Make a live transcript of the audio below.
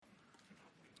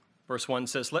Verse 1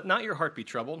 says, "Let not your heart be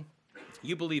troubled.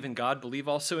 You believe in God, believe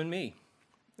also in me.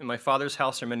 In my Father's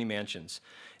house are many mansions.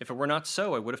 If it were not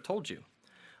so, I would have told you.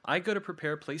 I go to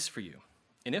prepare a place for you.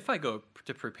 And if I go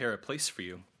to prepare a place for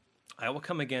you, I will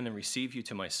come again and receive you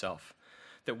to myself,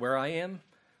 that where I am,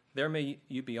 there may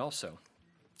you be also.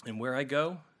 And where I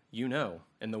go, you know,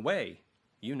 and the way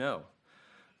you know."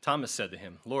 Thomas said to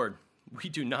him, "Lord, we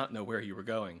do not know where you are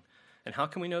going, and how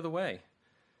can we know the way?"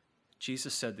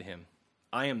 Jesus said to him,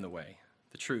 "I am the way,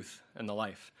 the truth, and the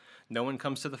life. No one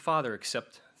comes to the Father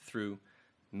except through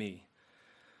me."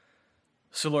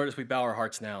 So, Lord, as we bow our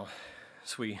hearts now,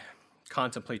 as we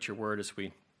contemplate your word, as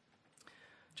we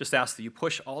just ask that you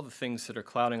push all the things that are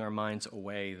clouding our minds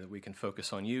away, that we can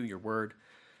focus on you, your word,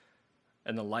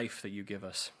 and the life that you give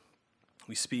us.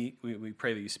 We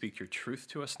pray that you speak your truth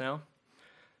to us now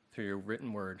through your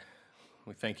written word.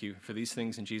 We thank you for these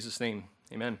things in Jesus' name.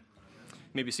 Amen. You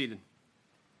may be seated.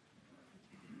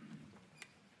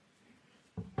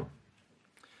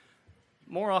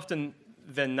 More often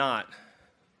than not,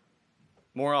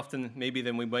 more often maybe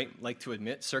than we might like to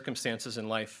admit, circumstances in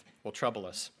life will trouble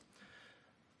us.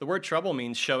 The word trouble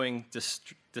means showing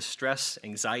distress,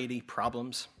 anxiety,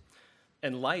 problems,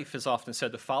 and life is often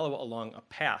said to follow along a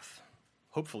path,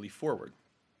 hopefully forward.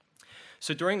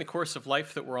 So during the course of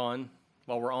life that we're on,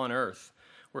 while we're on earth,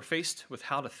 we're faced with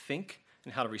how to think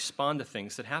and how to respond to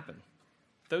things that happen.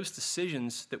 Those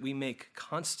decisions that we make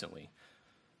constantly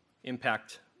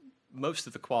impact most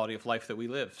of the quality of life that we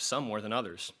live, some more than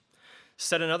others.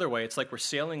 Said another way, it's like we're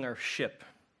sailing our ship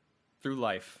through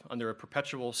life under a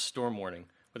perpetual storm warning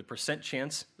with a percent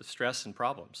chance of stress and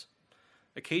problems.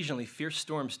 Occasionally, fierce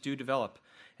storms do develop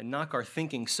and knock our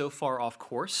thinking so far off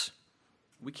course,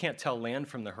 we can't tell land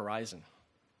from the horizon.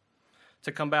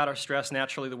 To combat our stress,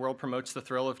 naturally, the world promotes the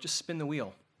thrill of just spin the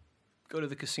wheel, go to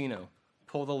the casino,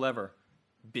 pull the lever,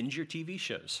 binge your TV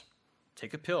shows,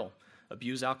 take a pill,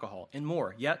 abuse alcohol, and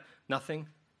more. Yet, nothing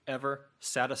ever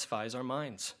satisfies our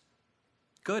minds.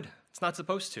 Good. It's not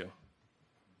supposed to.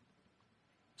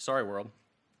 Sorry, world.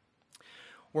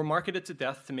 We're marketed to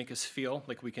death to make us feel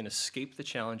like we can escape the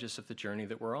challenges of the journey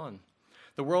that we're on.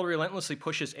 The world relentlessly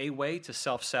pushes a way to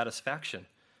self-satisfaction,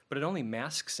 but it only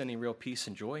masks any real peace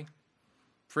and joy.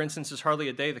 For instance, there's hardly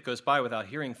a day that goes by without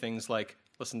hearing things like,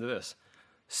 listen to this,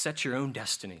 set your own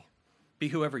destiny, be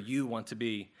whoever you want to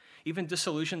be, even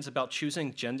disillusions about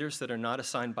choosing genders that are not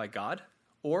assigned by God,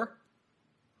 or,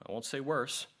 I won't say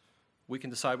worse, we can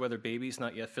decide whether babies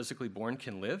not yet physically born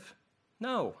can live?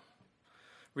 No.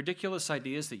 Ridiculous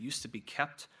ideas that used to be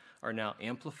kept are now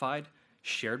amplified,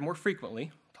 shared more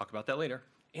frequently, talk about that later,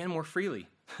 and more freely.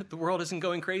 The world isn't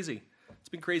going crazy. It's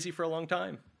been crazy for a long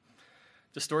time.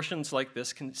 Distortions like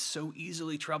this can so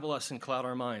easily trouble us and cloud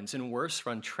our minds, and worse,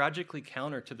 run tragically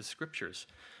counter to the scriptures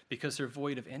because they're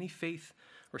void of any faith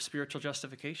or spiritual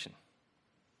justification.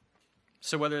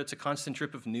 So whether it's a constant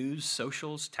drip of news,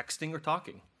 socials, texting, or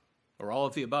talking, or all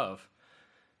of the above,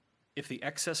 if the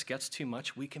excess gets too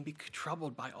much, we can be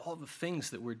troubled by all the things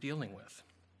that we're dealing with.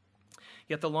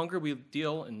 Yet the longer we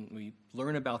deal and we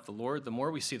learn about the Lord, the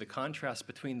more we see the contrast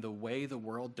between the way the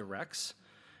world directs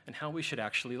and how we should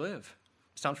actually live.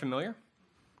 Sound familiar?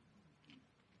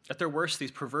 At their worst,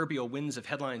 these proverbial winds of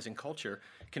headlines and culture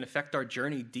can affect our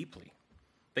journey deeply.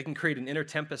 They can create an inner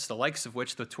tempest, the likes of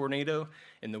which the tornado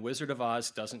in The Wizard of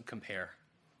Oz doesn't compare.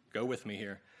 Go with me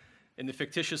here. In the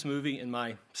fictitious movie, in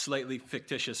my slightly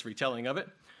fictitious retelling of it,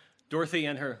 Dorothy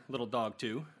and her little dog,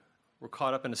 too, were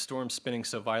caught up in a storm spinning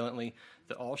so violently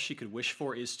that all she could wish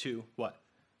for is to, what?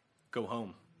 Go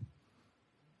home.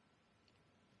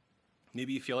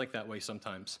 Maybe you feel like that way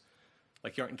sometimes,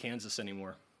 like you aren't in Kansas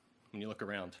anymore when you look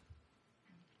around.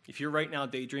 If you're right now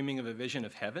daydreaming of a vision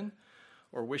of heaven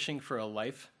or wishing for a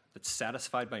life that's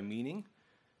satisfied by meaning,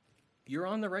 you're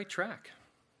on the right track.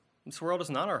 This world is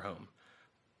not our home.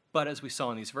 But as we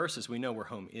saw in these verses, we know where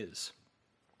home is.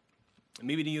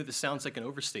 Maybe to you, this sounds like an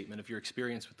overstatement of your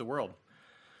experience with the world.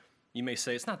 You may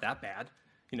say, it's not that bad.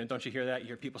 Don't you hear that? You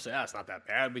hear people say, it's not that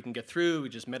bad. We can get through. We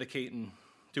just medicate and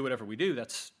do whatever we do.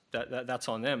 That's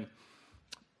on them.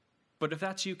 But if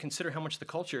that's you, consider how much the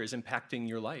culture is impacting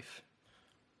your life.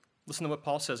 Listen to what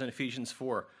Paul says in Ephesians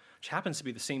 4, which happens to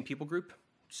be the same people group,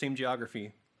 same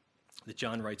geography that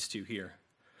John writes to here.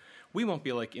 We won't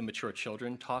be like immature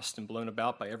children, tossed and blown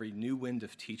about by every new wind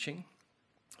of teaching,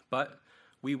 but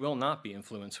we will not be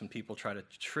influenced when people try to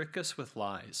trick us with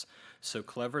lies so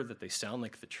clever that they sound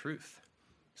like the truth.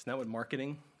 Isn't that what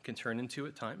marketing can turn into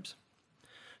at times?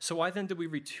 So why then do we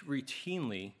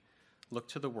routinely look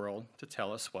to the world to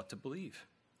tell us what to believe?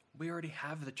 We already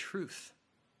have the truth.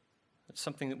 It's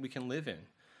something that we can live in.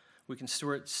 We can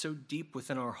store it so deep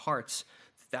within our hearts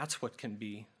that that's what can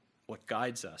be what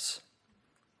guides us,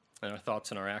 and our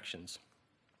thoughts and our actions.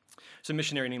 There's a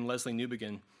missionary named Leslie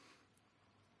Newbegin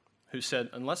who said,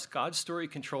 unless God's story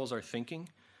controls our thinking,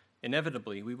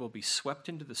 inevitably we will be swept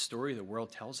into the story the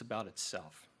world tells about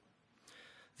itself.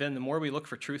 Then the more we look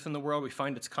for truth in the world, we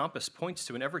find its compass points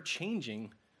to an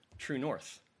ever-changing true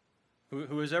north.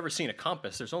 Who has ever seen a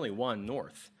compass? There's only one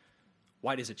north.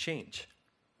 Why does it change?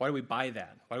 Why do we buy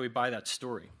that? Why do we buy that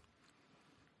story?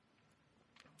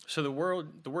 So the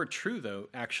word true, though,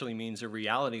 actually means a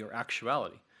reality or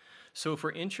actuality. So if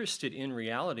we're interested in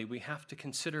reality, we have to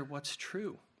consider what's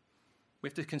true. We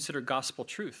have to consider gospel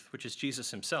truth, which is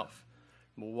Jesus himself.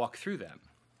 We'll walk through that.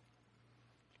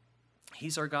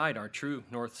 He's our guide, our true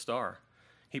North Star.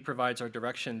 He provides our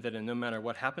direction that no matter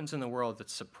what happens in the world that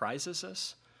surprises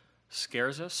us,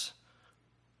 scares us,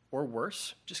 or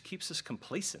worse, just keeps us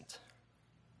complacent,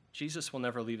 Jesus will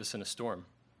never leave us in a storm.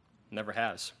 Never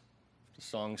has. The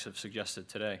songs have suggested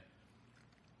today.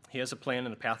 He has a plan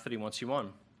and a path that he wants you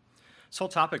on. This whole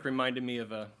topic reminded me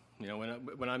of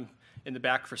when I'm in the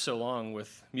back for so long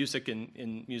with music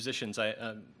and musicians,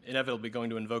 I inevitably going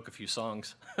to invoke a few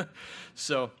songs.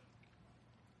 So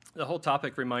the whole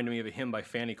topic reminded me of a hymn by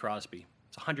Fanny Crosby.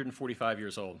 It's 145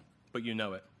 years old, but you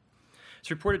know it. It's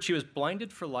reported she was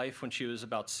blinded for life when she was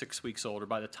about 6 weeks old, or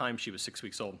by the time she was 6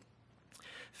 weeks old.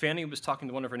 Fanny was talking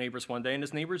to one of her neighbors one day, and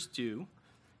as neighbors do,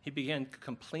 he began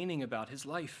complaining about his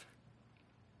life.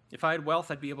 If I had wealth,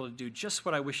 I'd be able to do just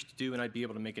what I wish to do, and I'd be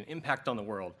able to make an impact on the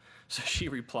world. So she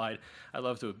replied, I'd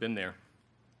love to have been there.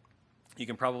 You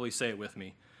can probably say it with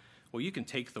me. Well, you can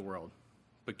take the world,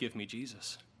 but give me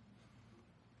Jesus.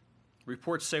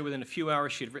 Reports say within a few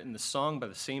hours she had written the song by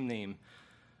the same name.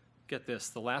 Get this,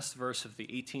 the last verse of the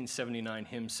 1879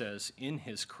 hymn says, in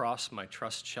his cross my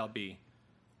trust shall be,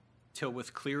 till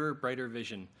with clearer, brighter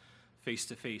vision, face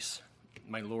to face,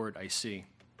 my Lord I see.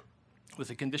 With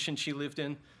the condition she lived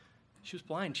in, she was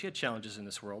blind. She had challenges in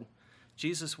this world.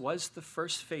 Jesus was the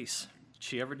first face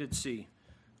she ever did see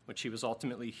when she was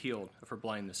ultimately healed of her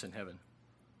blindness in heaven.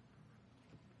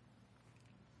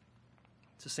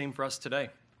 It's the same for us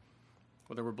today,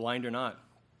 whether we're blind or not,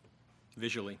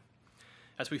 visually.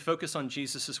 As we focus on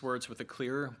Jesus' words with a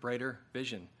clearer, brighter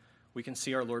vision, we can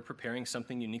see our Lord preparing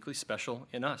something uniquely special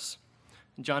in us.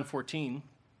 In John 14,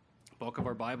 the bulk of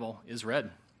our Bible is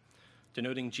red,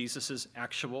 denoting Jesus'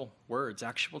 actual words,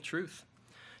 actual truth.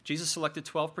 Jesus selected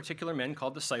 12 particular men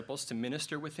called disciples to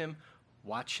minister with him,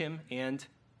 watch him, and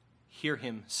hear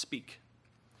him speak.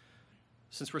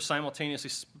 Since we're simultaneously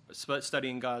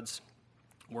studying God's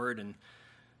word and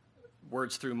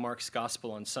words through Mark's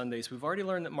gospel on Sundays, we've already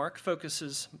learned that Mark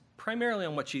focuses primarily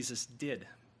on what Jesus did.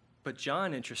 But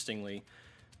John, interestingly,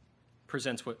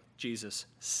 presents what Jesus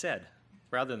said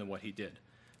rather than what he did.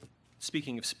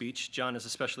 Speaking of speech, John is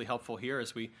especially helpful here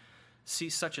as we see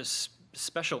such a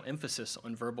special emphasis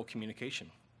on verbal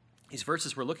communication. These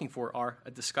verses we're looking for are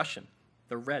a discussion.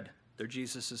 They're red. They're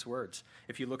Jesus' words.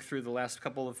 If you look through the last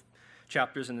couple of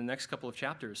chapters and the next couple of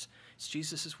chapters, it's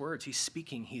Jesus' words. He's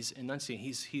speaking. He's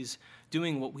enunciating. He's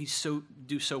doing what we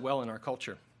do so well in our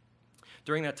culture.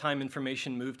 During that time,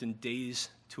 information moved in days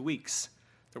to weeks.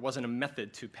 There wasn't a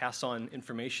method to pass on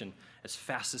information as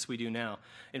fast as we do now.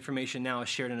 Information now is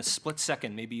shared in a split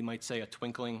second, maybe you might say a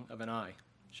twinkling of an eye,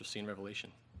 as you'll see in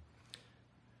Revelation.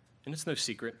 And it's no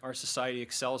secret, our society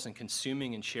excels in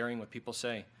consuming and sharing what people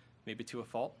say, maybe to a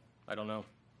fault, I don't know.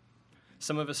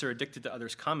 Some of us are addicted to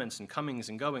others' comments and comings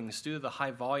and goings. Due to the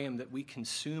high volume that we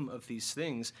consume of these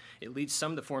things, it leads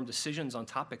some to form decisions on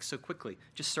topics so quickly,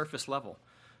 just surface level.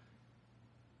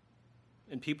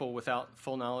 And people without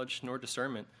full knowledge nor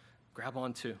discernment grab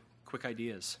onto quick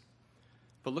ideas.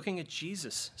 But looking at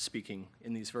Jesus speaking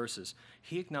in these verses,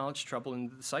 he acknowledged trouble in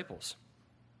the disciples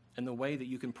and the way that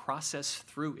you can process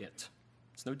through it.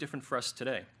 It's no different for us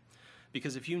today.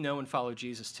 Because if you know and follow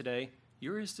Jesus today,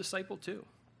 you're his disciple too.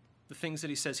 The things that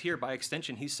he says here, by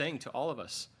extension, he's saying to all of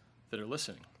us that are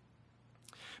listening.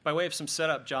 By way of some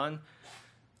setup, John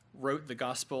wrote the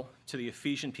gospel to the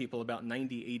Ephesian people about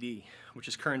 90 AD, which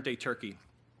is current-day Turkey.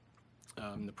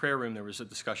 In the prayer room, there was a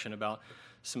discussion about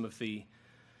some of the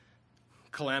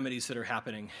calamities that are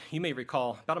happening. You may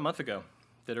recall, about a month ago,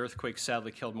 that earthquakes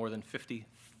sadly killed more than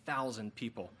 50,000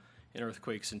 people in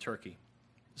earthquakes in Turkey.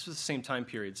 This was the same time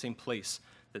period, same place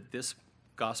that this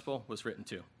gospel was written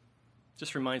to.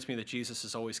 Just reminds me that Jesus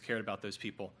has always cared about those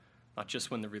people, not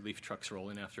just when the relief trucks roll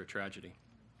in after a tragedy.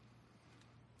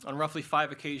 On roughly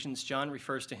 5 occasions, John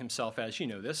refers to himself as, you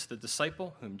know this, the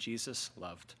disciple whom Jesus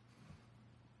loved.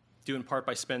 Due in part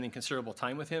by spending considerable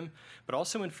time with him, but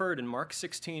also inferred in Mark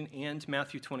 16 and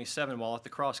Matthew 27, while at the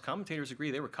cross, commentators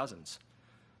agree they were cousins,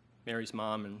 Mary's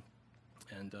mom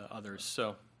and others.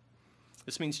 So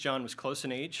This means John was close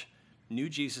in age, knew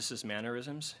Jesus'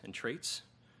 mannerisms and traits.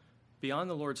 Beyond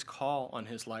the Lord's call on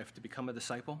his life to become a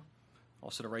disciple,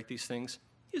 also to write these things,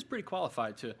 he was pretty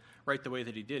qualified to write the way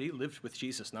that he did. He lived with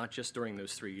Jesus, not just during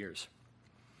those 3 years.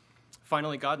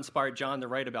 Finally, God inspired John to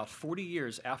write about 40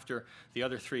 years after the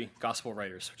other 3 gospel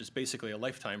writers, which is basically a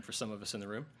lifetime for some of us in the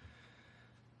room.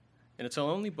 And it's the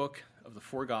only book of the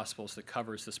 4 gospels that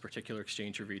covers this particular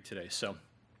exchange we read today. So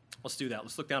let's do that.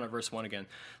 Let's look down at verse 1 again.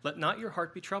 Let not your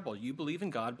heart be troubled. You believe in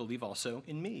God, believe also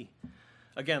in me.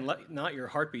 Again, let not your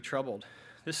heart be troubled.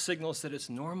 This signals that it's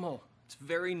normal. It's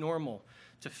very normal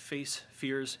to face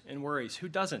fears and worries. Who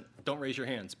doesn't? Don't raise your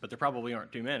hands, but there probably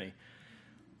aren't too many.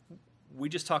 We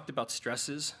just talked about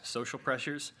stresses, social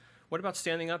pressures. What about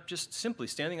standing up, just simply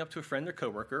standing up to a friend or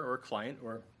coworker or a client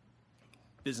or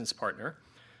business partner,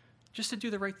 just to do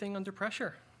the right thing under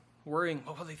pressure, worrying,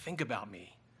 what will they think about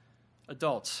me?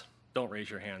 Adults, don't raise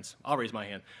your hands. I'll raise my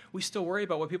hand. We still worry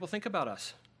about what people think about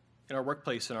us in our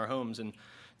workplace, in our homes, and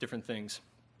different things.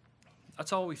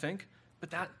 That's all we think, but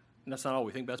that's not all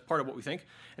we think, but that's part of what we think,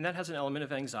 and that has an element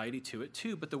of anxiety to it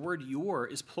too, but the word your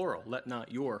is plural. Let not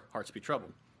your hearts be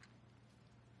troubled.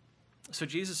 So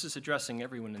Jesus is addressing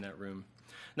everyone in that room.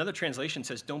 Another translation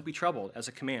says, don't be troubled, as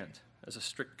a command, as a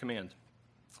strict command.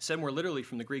 Said more literally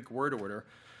from the Greek word order,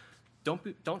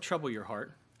 don't trouble your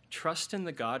heart. Trust in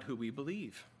the God who we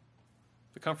believe.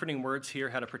 The comforting words here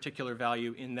had a particular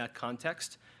value in that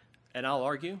context, and I'll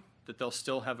argue that they'll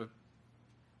still have a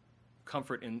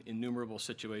comfort in innumerable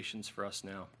situations for us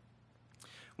now.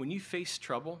 When you face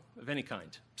trouble of any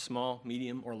kind, small,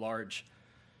 medium, or large,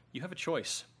 you have a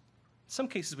choice. In some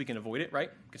cases, we can avoid it, right?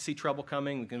 We can see trouble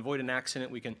coming. We can avoid an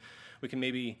accident. We can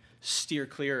maybe steer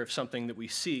clear of something that we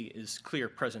see is clear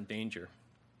present danger.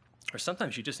 Or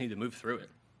sometimes you just need to move through it.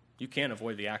 You can't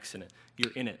avoid the accident.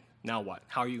 You're in it. Now what?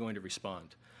 How are you going to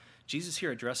respond? Jesus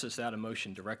here addresses that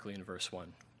emotion directly in verse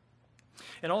 1.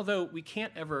 And although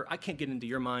I can't get into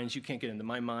your minds, you can't get into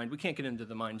my mind, we can't get into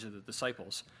the minds of the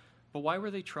disciples. But why were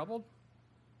they troubled?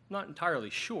 Not entirely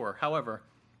sure. However,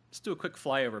 let's do a quick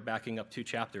flyover backing up 2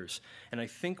 chapters, and I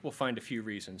think we'll find a few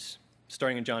reasons,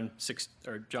 starting in John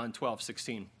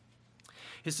 12:16.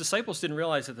 His disciples didn't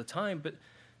realize at the time, but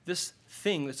this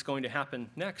thing that's going to happen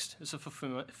next is a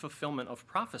fulfillment of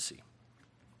prophecy.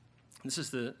 This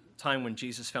is the time when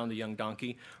Jesus found a young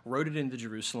donkey, rode it into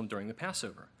Jerusalem during the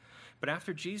Passover. But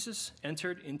after Jesus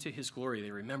entered into his glory,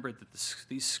 they remembered that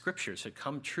these scriptures had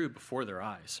come true before their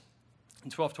eyes.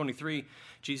 In 12:23,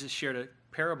 Jesus shared a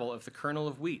parable of the kernel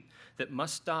of wheat that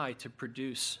must die to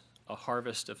produce a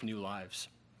harvest of new lives.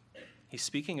 He's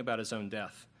speaking about his own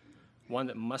death, one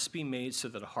that must be made so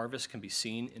that a harvest can be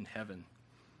seen in heaven.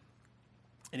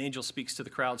 An angel speaks to the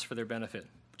crowds for their benefit,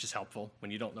 which is helpful.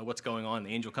 When you don't know what's going on,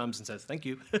 the angel comes and says, thank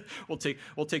you. We'll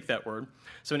take that word.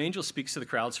 So an angel speaks to the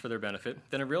crowds for their benefit,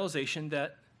 then a realization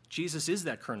that Jesus is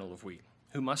that kernel of wheat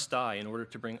who must die in order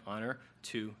to bring honor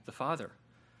to the Father.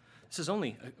 This is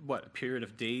only, a period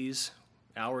of days,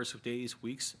 hours of days,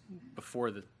 weeks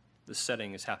before the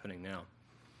setting is happening now.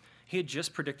 He had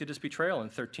just predicted his betrayal in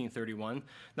 13:31.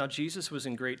 Now Jesus was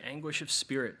in great anguish of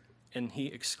spirit, and he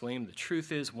exclaimed, the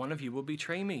truth is, one of you will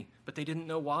betray me. But they didn't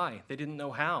know why. They didn't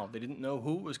know how. They didn't know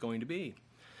who it was going to be.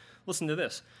 Listen to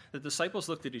this. The disciples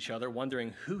looked at each other,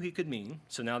 wondering who he could mean.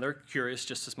 So now they're curious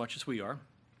just as much as we are.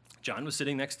 John was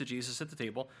sitting next to Jesus at the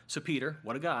table. So Peter,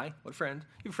 what a guy, what a friend.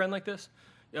 You have a friend like this?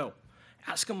 Yo,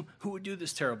 ask him who would do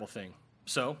this terrible thing.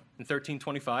 So in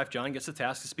 13:25, John gets the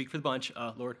task to speak for the bunch.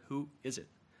 Lord, who is it?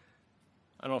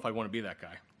 I don't know if I want to be that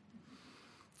guy.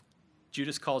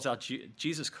 Jesus calls out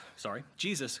Judas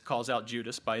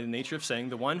by the nature of saying,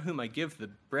 the one whom I give the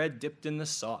bread dipped in the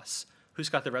sauce. Who's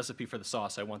got the recipe for the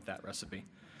sauce? I want that recipe.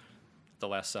 The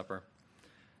Last Supper.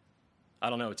 I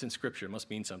don't know. It's in Scripture. It must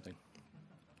mean something.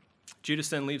 Judas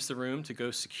then leaves the room to go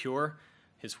secure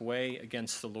his way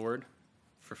against the Lord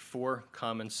for 4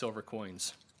 common silver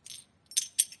coins.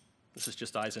 This is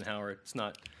just Eisenhower. It's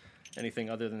not anything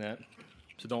other than that.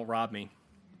 So don't rob me.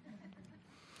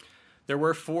 There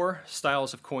were 4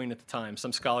 styles of coin at the time.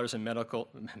 Some scholars and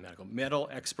metal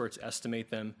experts estimate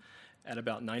them at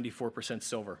about 94%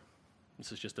 silver.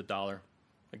 This is just $1.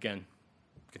 Again,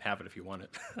 you can have it if you want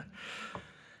it.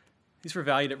 These were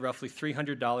valued at roughly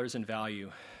 $300 in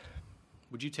value.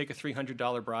 Would you take a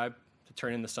 $300 bribe to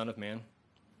turn in the Son of Man?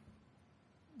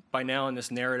 By now in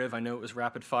this narrative, I know it was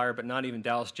rapid fire, but not even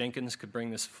Dallas Jenkins could bring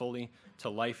this fully to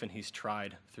life, and he's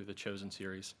tried through the Chosen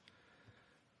series.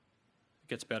 It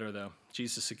gets better, though.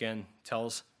 Jesus again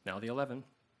tells now the 11,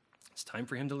 it's time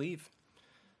for him to leave.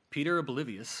 Peter,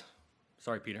 oblivious,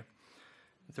 Peter,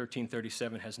 in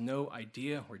 13:37, has no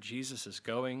idea where Jesus is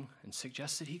going and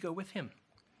suggests that he go with him.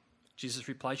 Jesus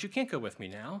replies, you can't go with me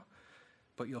now,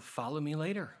 but you'll follow me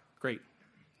later. Great.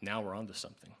 Now we're on to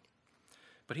something.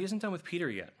 But he isn't done with Peter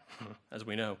yet, as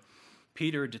we know.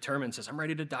 Peter, determined, says, I'm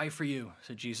ready to die for you.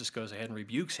 So Jesus goes ahead and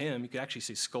rebukes him. You could actually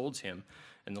say scolds him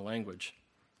in the language,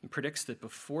 and predicts that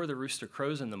before the rooster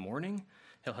crows in the morning,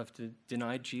 he'll have to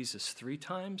deny Jesus 3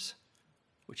 times,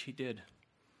 which he did.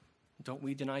 Don't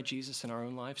we deny Jesus in our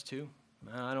own lives too?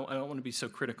 I don't want to be so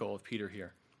critical of Peter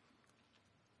here.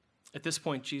 At this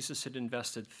point, Jesus had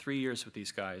invested 3 years with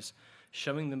these guys,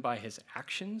 showing them by his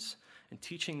actions and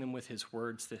teaching them with his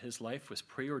words that his life was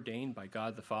preordained by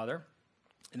God the Father,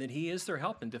 and that he is their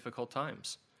help in difficult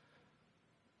times.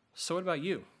 So what about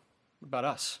you? What about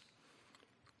us?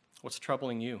 What's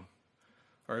troubling you?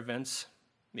 Are events,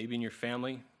 maybe in your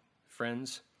family,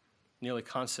 friends, nearly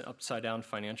constant upside-down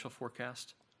financial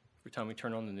forecast every time we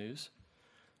turn on the news?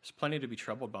 There's plenty to be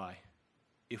troubled by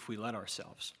if we let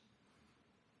ourselves.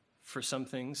 For some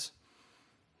things,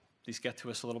 these get to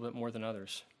us a little bit more than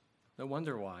others. No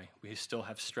wonder why we still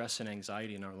have stress and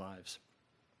anxiety in our lives.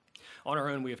 On our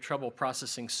own, we have trouble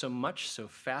processing so much, so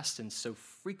fast, and so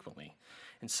frequently.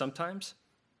 And sometimes,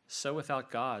 so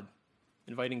without God,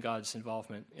 inviting God's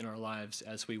involvement in our lives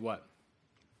as we what?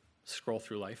 Scroll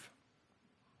through life.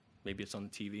 Maybe it's on the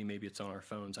TV, maybe it's on our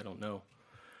phones, I don't know.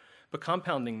 But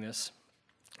compounding this,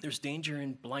 there's danger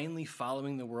in blindly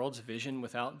following the world's vision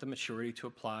without the maturity to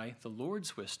apply the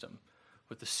Lord's wisdom,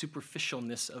 with the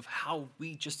superficialness of how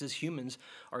we, just as humans,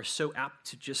 are so apt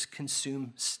to just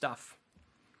consume stuff.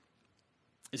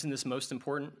 Isn't this most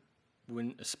important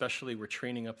when especially we're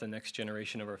training up the next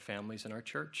generation of our families in our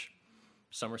church?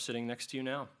 Some are sitting next to you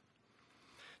now.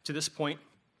 To this point,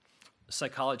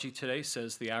 psychology today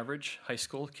says the average high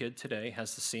school kid today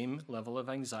has the same level of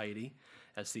anxiety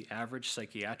as the average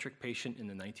psychiatric patient in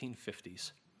the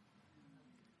 1950s.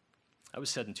 That was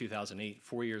said in 2008,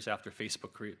 4 years after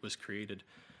Facebook was created,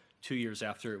 2 years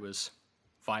after it was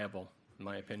viable, in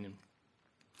my opinion.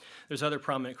 There's other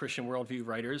prominent Christian worldview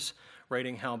writers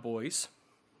writing how boys,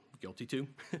 guilty too,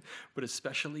 but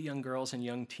especially young girls and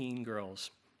young teen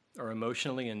girls, are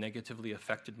emotionally and negatively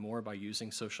affected more by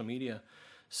using social media.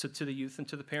 So to the youth and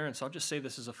to the parents, I'll just say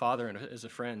this as a father and as a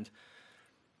friend.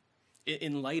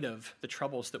 In light of the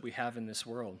troubles that we have in this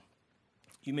world,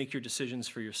 you make your decisions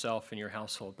for yourself and your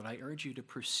household, but I urge you to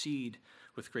proceed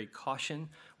with great caution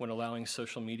when allowing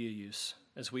social media use.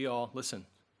 As we all, listen,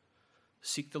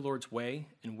 seek the Lord's way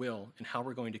and will in how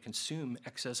we're going to consume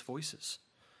excess voices.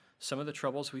 Some of the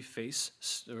troubles we face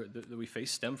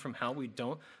stem from how we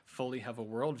don't fully have a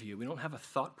worldview. We don't have a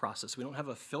thought process. We don't have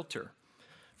a filter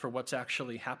for what's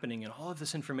actually happening and all of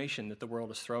this information that the world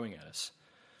is throwing at us.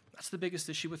 That's the biggest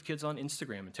issue with kids on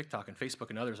Instagram and TikTok and Facebook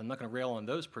and others. I'm not going to rail on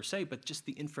those per se, but just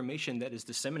the information that is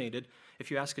disseminated. If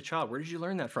you ask a child, where did you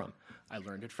learn that from? I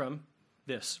learned it from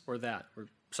this or that or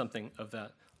something of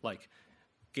that like.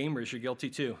 Gamers, you're guilty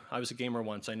too. I was a gamer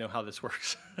once. I know how this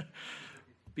works.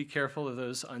 Be careful of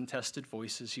those untested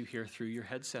voices you hear through your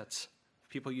headsets.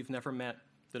 People you've never met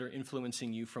that are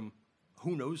influencing you from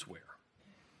who knows where.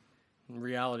 In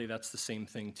reality, that's the same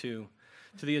thing too.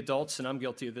 To the adults, and I'm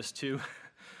guilty of this too,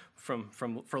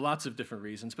 for lots of different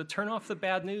reasons, but turn off the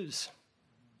bad news.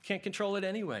 Can't control it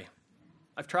anyway.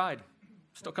 I've tried.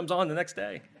 Still comes on the next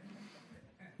day.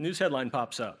 News headline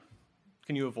pops up.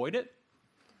 Can you avoid it?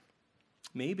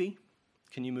 Maybe.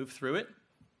 Can you move through it?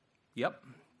 Yep.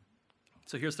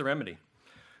 So here's the remedy.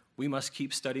 We must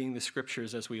keep studying the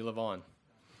scriptures as we live on.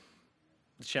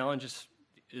 The challenge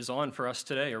is on for us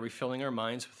today. Are we filling our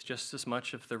minds with just as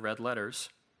much of the red letters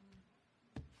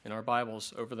in our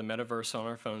Bibles over the metaverse on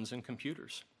our phones and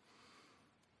computers?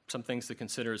 Some things to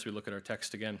consider as we look at our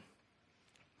text again.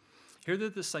 Here the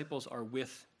disciples are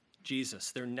with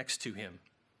Jesus. They're next to him.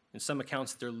 In some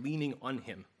accounts, they're leaning on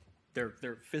him.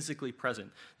 They're physically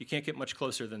present. You can't get much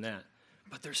closer than that.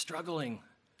 But they're struggling.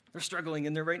 They're struggling,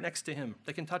 and they're right next to him.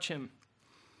 They can touch him.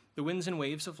 The winds and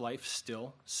waves of life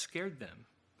still scared them.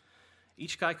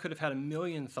 Each guy could have had a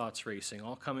million thoughts racing,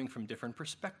 all coming from different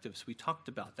perspectives. We talked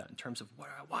about that in terms of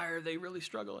why are they really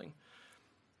struggling?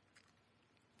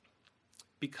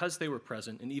 Because they were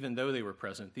present, and even though they were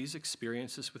present, these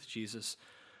experiences with Jesus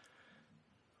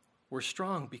were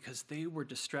strong because they were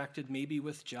distracted maybe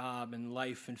with job and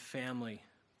life and family.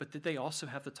 But did they also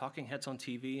have the talking heads on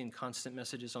TV and constant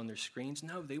messages on their screens?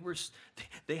 No,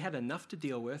 they had enough to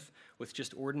deal with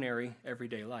just ordinary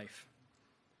everyday life.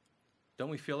 Don't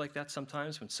we feel like that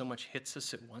sometimes when so much hits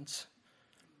us at once?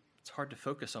 It's hard to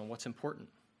focus on what's important.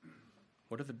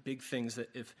 What are the big things that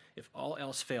if all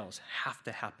else fails, have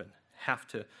to happen, have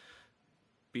to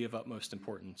be of utmost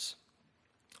importance?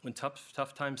 When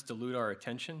tough times dilute our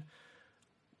attention,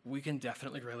 we can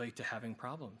definitely relate to having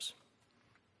problems.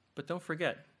 But don't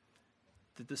forget,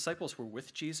 the disciples were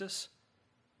with Jesus,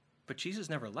 but Jesus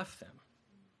never left them.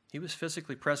 He was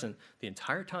physically present the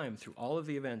entire time through all of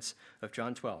the events of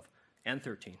John 12 and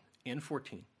 13 and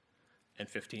 14 and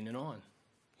 15 and on.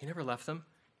 He never left them.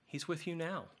 He's with you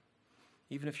now.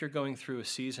 Even if you're going through a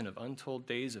season of untold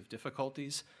days of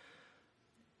difficulties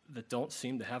that don't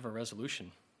seem to have a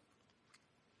resolution.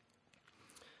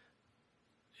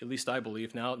 At least I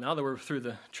believe now that we're through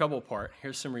the trouble part,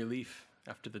 here's some relief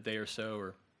after the day or so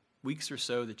or weeks or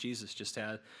so that Jesus just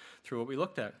had through what we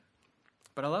looked at.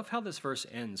 But I love how this verse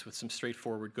ends with some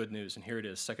straightforward good news. And here it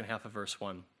is, second half of verse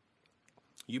 1.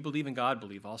 You believe in God,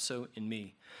 believe also in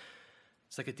me.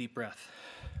 It's like a deep breath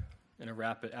and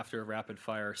after a rapid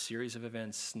fire series of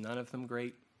events, none of them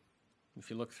great.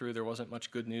 If you look through, there wasn't much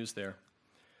good news there.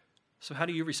 So how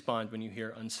do you respond when you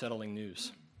hear unsettling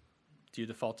news? Do you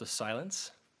default to silence?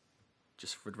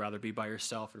 Just would rather be by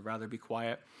yourself, would rather be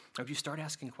quiet? Or do you start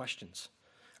asking questions?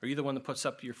 Are you the one that puts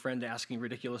up your friend asking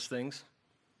ridiculous things?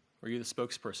 Or are you the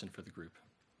spokesperson for the group?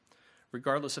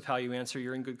 Regardless of how you answer,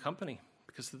 you're in good company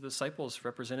because the disciples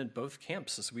represented both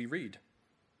camps as we read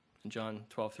in John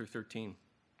 12 through 13.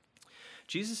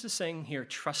 Jesus is saying here,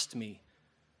 trust me.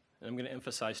 And I'm going to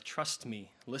emphasize, trust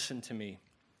me, listen to me.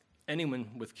 Anyone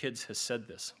with kids has said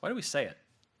this. Why do we say it?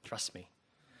 Trust me.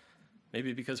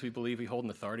 Maybe because we believe we hold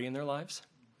an authority in their lives?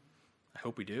 I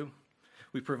hope we do.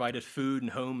 We provided food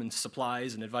and home and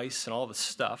supplies and advice and all this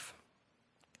stuff.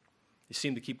 They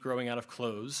seem to keep growing out of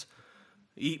clothes.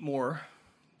 They eat more.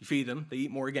 You feed them. They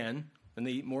eat more again. And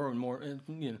they eat more and more.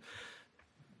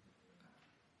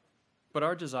 But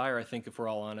our desire, I think, if we're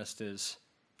all honest, is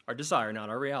our desire, not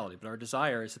our reality, but our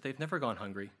desire is that they've never gone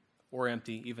hungry or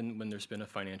empty, even when there's been a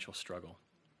financial struggle.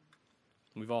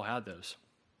 And we've all had those.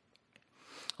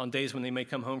 On days when they may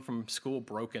come home from school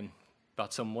broken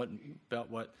about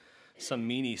what some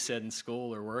meanie said in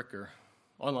school or work or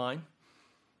online.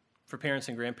 For parents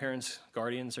and grandparents,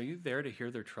 guardians, are you there to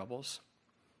hear their troubles?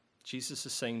 Jesus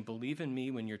is saying, believe in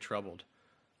me when you're troubled.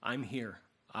 I'm here.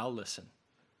 I'll listen.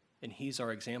 And he's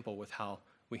our example with how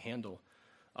we handle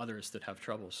others that have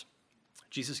troubles.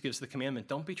 Jesus gives the commandment,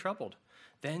 don't be troubled.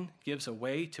 Then gives a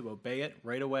way to obey it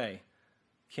right away.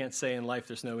 Can't say in life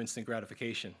there's no instant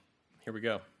gratification. Here we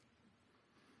go.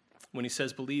 When he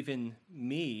says, believe in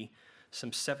me,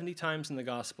 some 70 times in the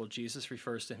gospel, Jesus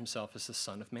refers to himself as the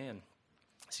Son of Man.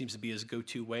 Seems to be his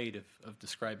go-to way of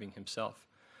describing himself.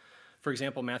 For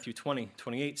example, Matthew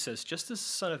 20:28 says, just as the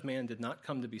Son of Man did not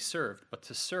come to be served, but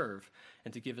to serve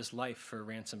and to give his life for a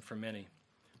ransom for many.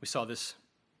 We saw this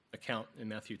account in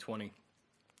Matthew 20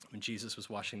 when Jesus was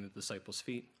washing the disciples'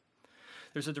 feet.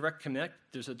 There's a direct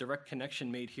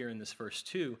connection made here in this verse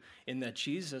too, in that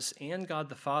Jesus and God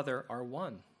the Father are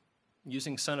one.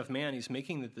 Using Son of Man, he's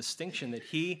making the distinction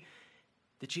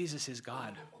that Jesus is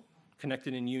God,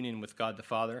 connected in union with God the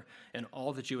Father and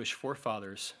all the Jewish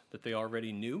forefathers that they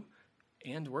already knew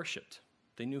and worshipped.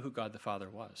 They knew who God the Father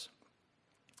was.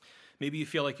 Maybe you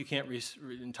feel like you can't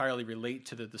entirely relate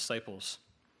to the disciples.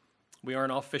 We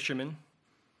aren't all fishermen,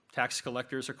 tax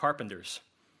collectors, or carpenters.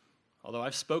 Although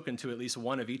I've spoken to at least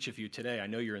one of each of you today, I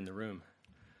know you're in the room.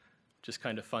 Just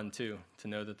kind of fun, too, to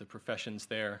know that the professions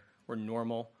there were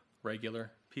normal,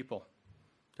 regular people.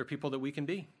 They're people that we can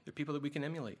be. They're people that we can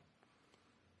emulate.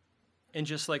 And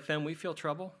just like them, we feel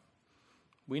trouble.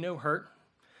 We know hurt.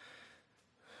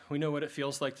 We know what it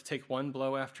feels like to take one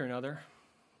blow after another.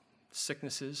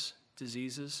 Sicknesses,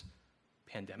 diseases,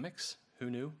 pandemics. Who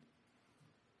knew?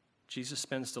 Jesus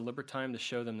spends deliberate time to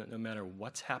show them that no matter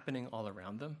what's happening all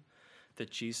around them, that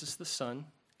Jesus the Son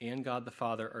and God the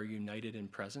Father are united in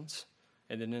presence,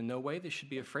 and that in no way they should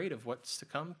be afraid of what's to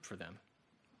come for them.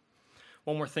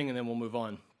 One more thing, and then we'll move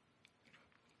on.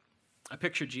 I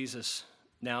picture Jesus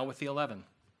now with the 11.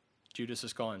 Judas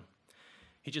is gone.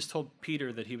 He just told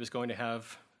Peter that he was going to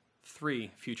have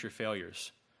 3 future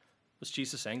failures. Was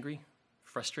Jesus angry,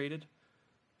 frustrated,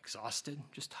 exhausted,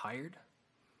 just tired?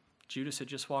 Judas had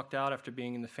just walked out after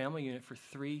being in the family unit for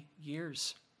 3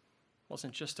 years. It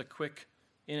wasn't just a quick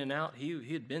in and out.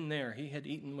 He had been there. He had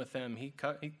eaten with them.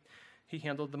 He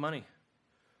handled the money.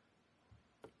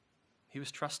 He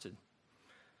was trusted.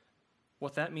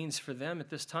 What that means for them at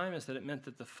this time is that it meant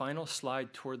that the final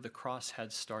slide toward the cross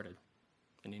had started,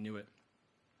 and he knew it.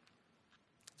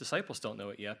 Disciples don't know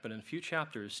it yet, but in a few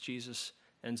chapters, Jesus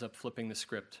ends up flipping the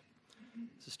script.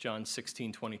 This is John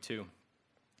 16:22.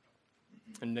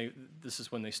 And this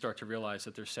is when they start to realize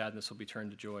that their sadness will be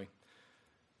turned to joy.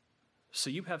 So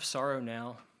you have sorrow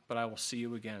now, but I will see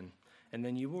you again, and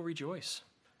then you will rejoice,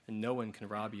 and no one can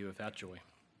rob you of that joy.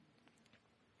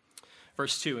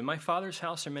 Verse 2, in my Father's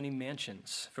house are many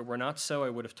mansions. If it were not so, I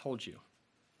would have told you.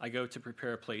 I go to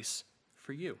prepare a place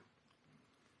for you.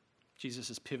 Jesus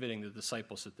is pivoting the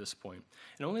disciples at this point.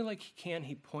 And only like he can,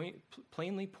 he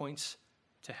plainly points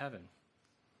to heaven.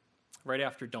 Right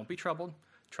after, don't be troubled,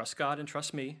 trust God and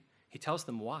trust me, he tells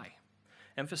them why.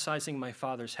 Emphasizing my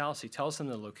Father's house, he tells them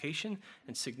the location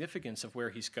and significance of where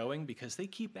he's going because they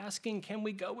keep asking, can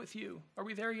we go with you? Are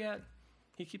we there yet?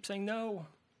 He keeps saying, no,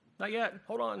 not yet,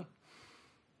 hold on.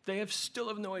 They still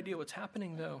have no idea what's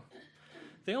happening, though.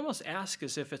 They almost ask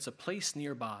as if it's a place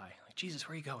nearby. Like, Jesus,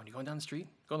 where are you going? You going down the street?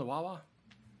 Going to Wawa?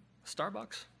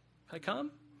 Starbucks? Can I come?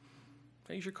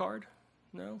 Can I use your card?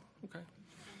 No? Okay.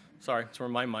 Sorry, that's where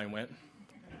my mind went.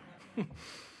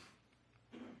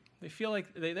 They feel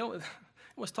like they don't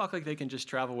almost talk like they can just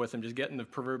travel with him, just get in the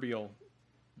proverbial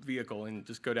vehicle and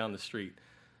just go down the street.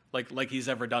 Like he's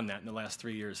ever done that in the last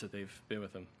 3 years that they've been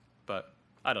with him. But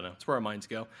I don't know. It's where our minds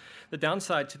go. The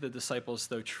downside to the disciples,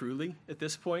 though, truly, at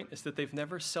this point, is that they've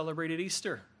never celebrated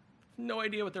Easter. No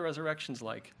idea what the resurrection's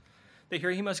like. They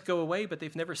hear he must go away, but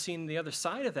they've never seen the other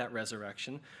side of that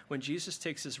resurrection when Jesus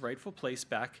takes his rightful place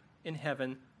back in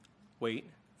heaven,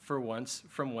 from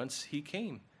whence he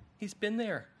came. He's been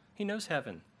there. He knows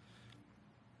heaven.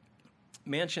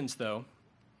 Mansions, though,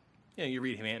 you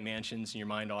read mansions and your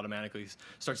mind automatically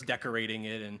starts decorating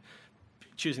it and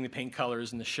choosing the paint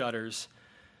colors and the shutters.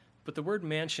 But the word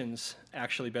mansions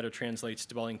actually better translates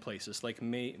dwelling places, like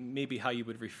maybe how you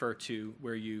would refer to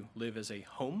where you live as a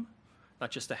home,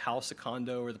 not just a house, a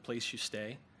condo, or the place you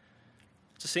stay.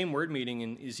 It's the same word meaning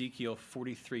in Ezekiel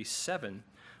 43:7,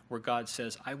 where God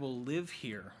says, I will live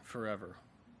here forever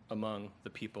among the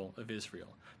people of Israel.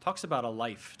 Talks about a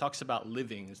life, talks about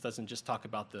living. It doesn't just talk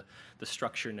about the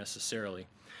structure necessarily.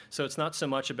 So it's not so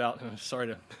much about,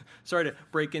 sorry to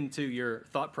break into your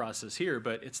thought process here,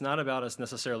 but it's not about us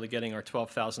necessarily getting our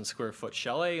 12,000 square foot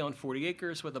chalet on 40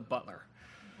 acres with a butler.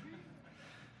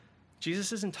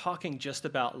 Jesus isn't talking just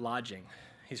about lodging.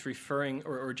 He's referring,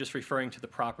 or just referring to the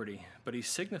property, but he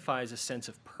signifies a sense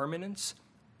of permanence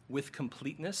with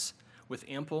completeness, with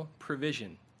ample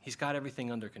provision. He's got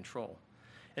everything under control.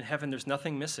 In heaven, there's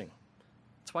nothing missing.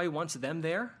 That's why he wants them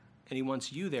there, and he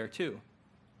wants you there too,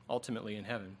 ultimately in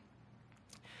heaven.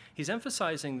 He's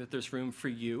emphasizing that there's room for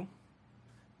you,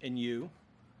 and you,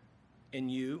 and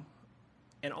you,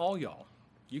 and all y'all.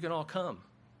 You can all come.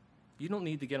 You don't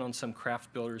need to get on some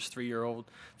craft builder's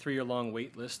 3-year-long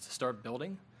wait list to start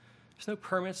building. There's no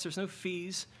permits, there's no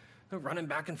fees, no running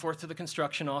back and forth to the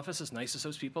construction office, as nice as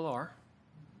those people are.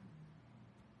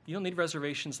 You don't need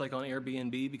reservations like on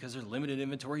Airbnb because there's limited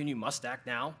inventory and you must act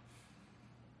now.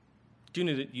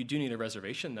 You do need a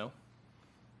reservation, though.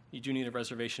 You do need a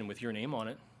reservation with your name on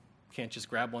it. You can't just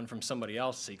grab one from somebody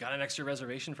else and say, you got an extra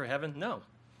reservation for heaven? No. It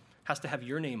has to have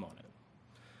your name on it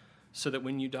so that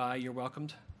when you die, you're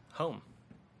welcomed home.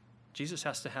 Jesus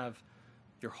has to have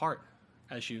your heart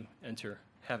as you enter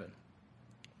heaven.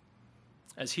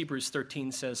 As Hebrews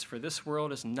 13 says, for this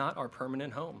world is not our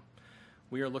permanent home.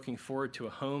 We are looking forward to a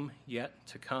home yet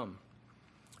to come.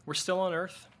 We're still on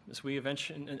earth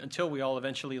until we all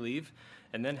eventually leave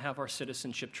and then have our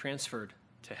citizenship transferred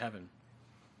to heaven.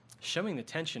 Showing the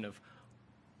tension of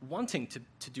wanting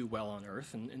to do well on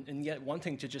earth and yet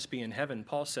wanting to just be in heaven.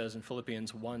 Paul says in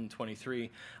Philippians 1:23,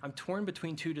 I'm torn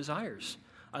between two desires.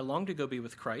 I long to go be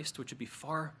with Christ, which would be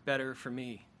far better for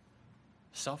me.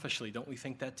 Selfishly, don't we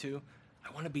think that too?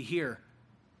 I want to be here,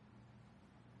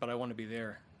 but I want to be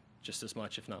there just as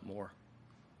much, if not more.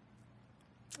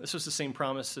 This was the same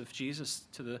promise of Jesus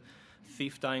to the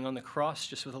thief dying on the cross,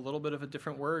 just with a little bit of a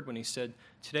different word when he said,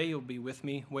 today you'll be with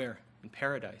me, where? In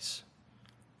paradise.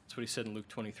 That's what he said in Luke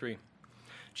 23.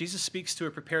 Jesus speaks to a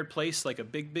prepared place like a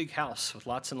big, big house with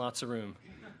lots and lots of room.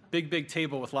 Big, big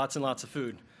table with lots and lots of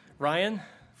food. Ryan,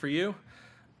 for you,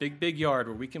 big, big yard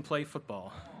where we can play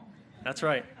football. That's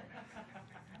right.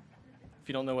 If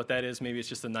you don't know what that is, maybe it's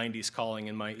just the 90s calling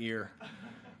in my ear.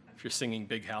 If you're singing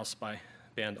Big House by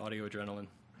band Audio Adrenaline.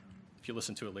 If you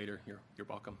listen to it later, you're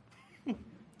welcome.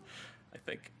 I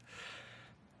think.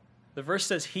 The verse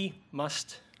says he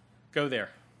must go there.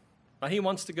 Not he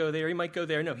wants to go there, he might go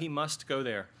there. No, he must go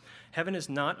there. Heaven is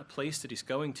not a place that he's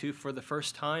going to for the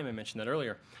first time. I mentioned that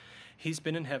earlier. He's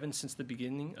been in heaven since the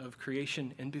beginning of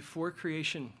creation and before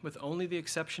creation, with only the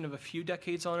exception of a few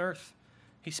decades on earth.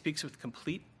 He speaks with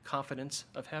complete confidence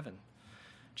of heaven.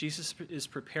 Jesus is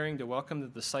preparing to welcome the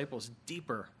disciples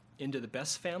deeper into the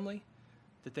best family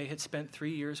that they had spent 3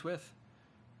 years with.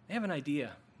 They have an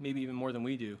idea, maybe even more than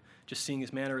we do, just seeing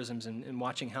his mannerisms and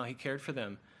watching how he cared for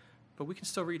them. But we can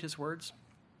still read his words.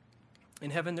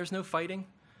 In heaven, there's no fighting.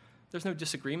 There's no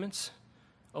disagreements.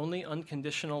 Only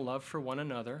unconditional love for one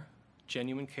another,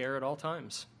 genuine care at all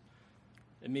times.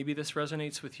 And maybe this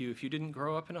resonates with you if you didn't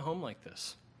grow up in a home like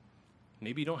this.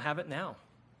 Maybe you don't have it now.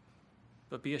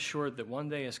 But be assured that one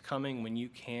day is coming when you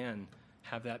can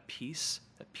have that peace,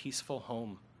 that peaceful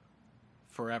home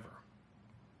forever.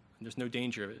 And there's no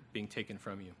danger of it being taken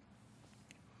from you.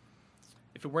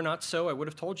 If it were not so, I would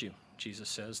have told you, Jesus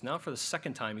says. Now for the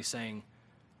second time, he's saying,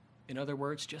 in other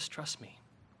words, just trust me.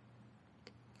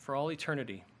 For all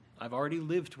eternity, I've already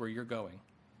lived where you're going.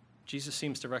 Jesus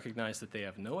seems to recognize that they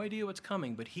have no idea what's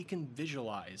coming, but he can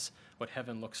visualize what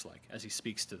heaven looks like as he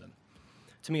speaks to them.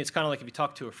 To me, it's kind of like if you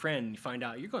talk to a friend and you find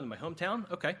out, you're going to my hometown?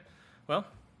 Okay, well,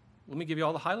 let me give you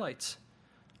all the highlights.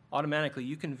 Automatically,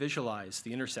 you can visualize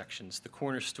the intersections, the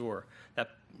corner store, that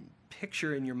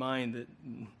picture in your mind that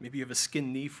maybe you have a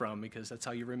skinned knee from because that's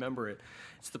how you remember it.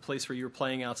 It's the place where you were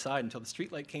playing outside until the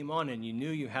streetlight came on and you knew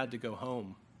you had to go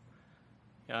home.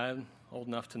 Yeah, I'm old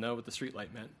enough to know what the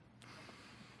streetlight meant.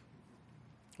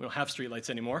 We don't have streetlights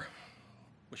anymore.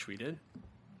 Wish we did.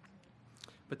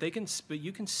 But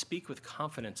you can speak with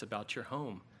confidence about your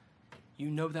home. You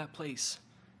know that place.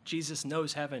 Jesus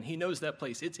knows heaven. He knows that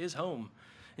place. It's his home.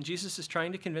 And Jesus is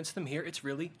trying to convince them here it's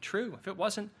really true. If it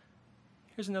wasn't,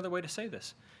 here's another way to say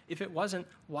this. If it wasn't,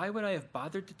 why would I have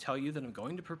bothered to tell you that I'm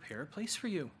going to prepare a place for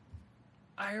you?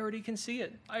 I already can see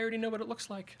it. I already know what it looks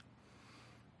like.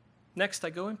 Next, I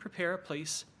go and prepare a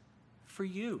place for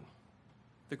you.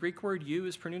 The Greek word you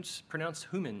is pronounced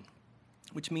human,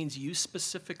 which means you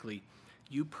specifically,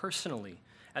 you personally,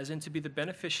 as in to be the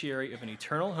beneficiary of an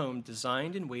eternal home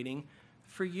designed and waiting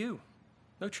for you.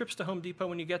 No trips to Home Depot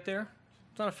when you get there.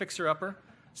 It's not a fixer-upper.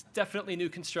 It's definitely new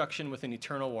construction with an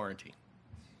eternal warranty.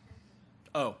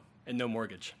 Oh, and no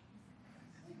mortgage.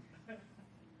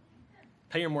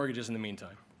 Pay your mortgages in the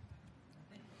meantime.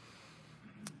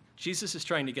 Jesus is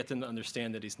trying to get them to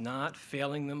understand that he's not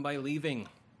failing them by leaving.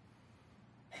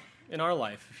 In our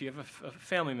life, if you have a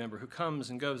family member who comes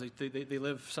and goes, they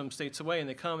live some states away and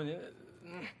they come, and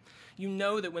you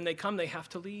know that when they come, they have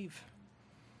to leave.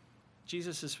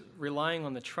 Jesus is relying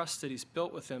on the trust that he's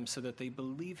built with them so that they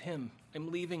believe him. I'm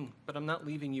leaving, but I'm not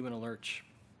leaving you in a lurch.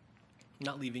 I'm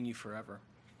not leaving you forever.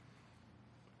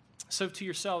 So to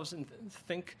yourselves, and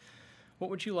think, what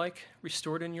would you like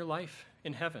restored in your life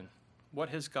in heaven? What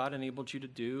has God enabled you to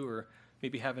do or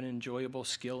maybe have an enjoyable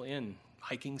skill in?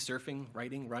 Hiking, surfing,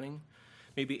 writing, running.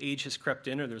 Maybe age has crept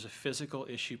in or there's a physical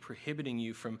issue prohibiting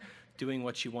you from doing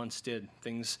what you once did.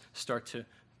 Things start to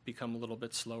become a little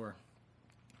bit slower.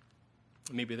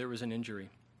 Maybe there was an injury.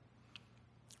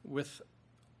 With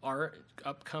our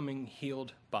upcoming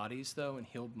healed bodies, though, and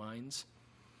healed minds,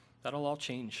 that'll all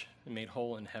change and made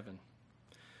whole in heaven.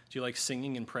 Do you like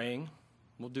singing and praying?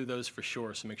 We'll do those for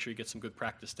sure, so make sure you get some good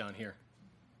practice down here.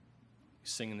 You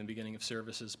sing in the beginning of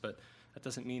services, but that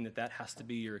doesn't mean that has to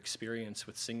be your experience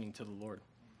with singing to the Lord.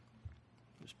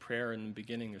 There's prayer in the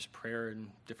beginning. There's prayer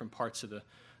in different parts of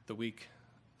the week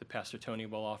that Pastor Tony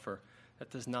will offer. That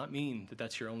does not mean that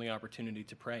that's your only opportunity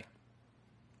to pray.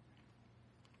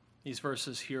 These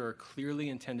verses here are clearly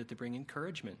intended to bring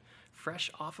encouragement, fresh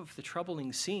off of the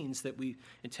troubling scenes that we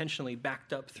intentionally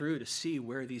backed up through to see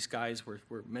where these guys were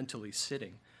mentally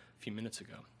sitting a few minutes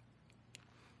ago.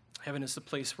 Heaven is the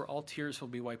place where all tears will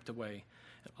be wiped away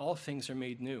and all things are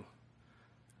made new.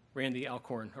 Randy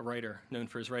Alcorn, a writer known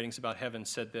for his writings about heaven,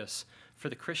 said this: "For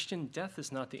the Christian, death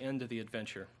is not the end of the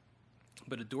adventure,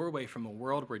 but a doorway from a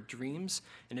world where dreams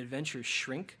and adventures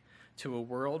shrink to a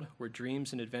world where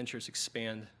dreams and adventures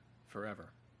expand forever."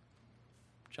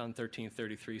 John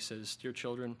 13:33 says, "Dear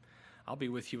children, I'll be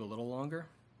with you a little longer.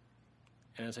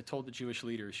 And as I told the Jewish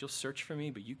leaders, you'll search for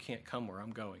me, but you can't come where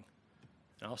I'm going."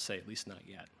 And I'll say, at least not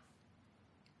yet.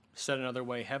 Said another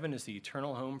way, heaven is the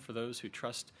eternal home for those who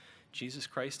trust Jesus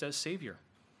Christ as Savior,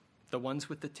 the ones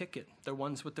with the ticket, the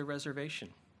ones with the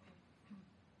reservation.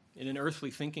 In an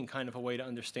earthly thinking kind of a way to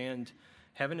understand,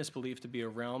 heaven is believed to be a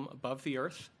realm above the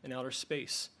earth and outer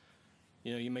space.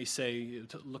 You know, you may say,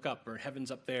 to look up, or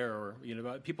heaven's up there, or,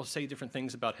 people say different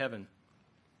things about heaven.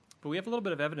 But we have a little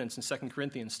bit of evidence in 2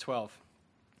 Corinthians 12.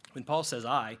 When Paul says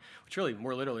I, which really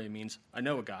more literally means I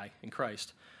know a guy in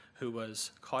Christ who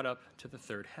was caught up to the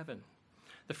third heaven.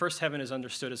 The first heaven is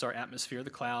understood as our atmosphere, the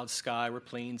clouds, sky, where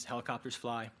planes, helicopters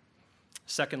fly.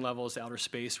 Second level is outer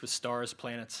space with stars,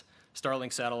 planets,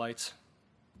 Starlink satellites.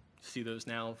 See those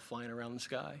now flying around the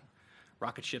sky.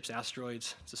 Rocket ships,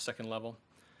 asteroids, it's the second level.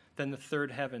 Then the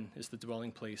third heaven is the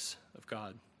dwelling place of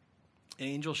God. An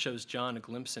angel shows John a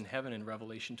glimpse in heaven in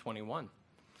Revelation 21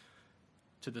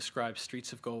 to describe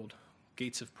streets of gold,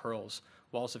 gates of pearls,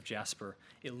 walls of jasper,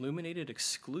 illuminated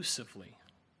exclusively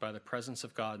by the presence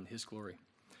of God and his glory.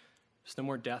 There's no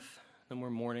more death, no more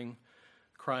mourning,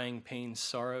 crying, pain,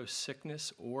 sorrow,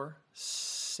 sickness, or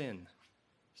sin.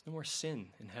 There's no more sin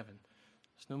in heaven.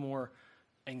 There's no more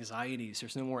anxieties.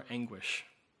 There's no more anguish.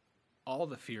 All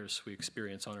the fears we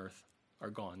experience on earth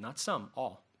are gone. Not some,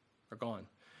 all are gone.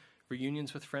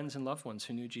 Reunions with friends and loved ones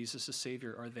who knew Jesus as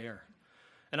Savior are there.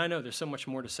 And I know there's so much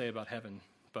more to say about heaven,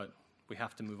 but we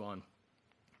have to move on.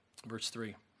 Verse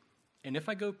 3. And if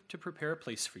I go to prepare a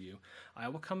place for you, I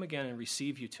will come again and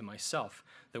receive you to myself,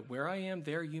 that where I am,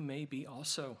 there you may be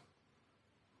also.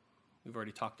 We've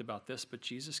already talked about this, but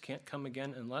Jesus can't come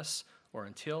again unless or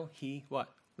until he, what?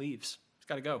 Leaves. He's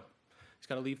got to go. He's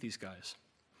got to leave these guys.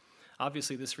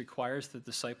 Obviously, this requires the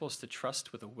disciples to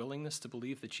trust with a willingness to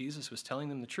believe that Jesus was telling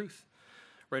them the truth.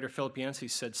 Writer Philip Yancey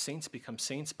said, saints become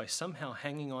saints by somehow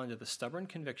hanging on to the stubborn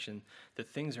conviction that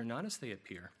things are not as they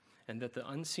appear, and that the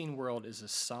unseen world is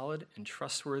as solid and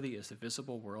trustworthy as the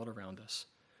visible world around us.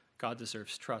 God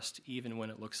deserves trust even when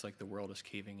it looks like the world is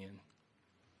caving in.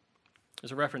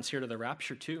 There's a reference here to the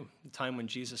rapture too, the time when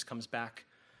Jesus comes back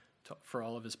for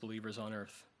all of his believers on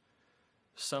earth.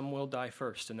 Some will die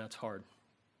first, and that's hard.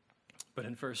 But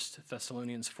in 1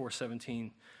 Thessalonians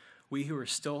 4:17, we who are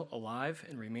still alive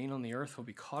and remain on the earth will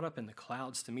be caught up in the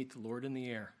clouds to meet the Lord in the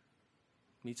air.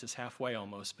 Meets us halfway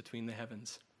almost between the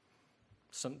heavens.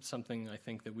 Something I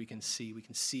think that we can see.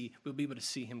 We'll be able to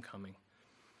see him coming.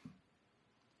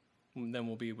 And then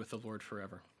we'll be with the Lord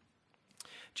forever.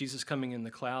 Jesus coming in the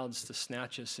clouds to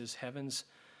snatch us as heavens.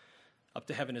 Up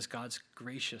to heaven is God's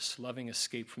gracious, loving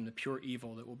escape from the pure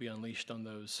evil that will be unleashed on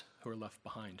those who are left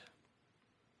behind.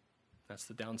 That's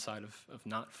the downside of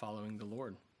not following the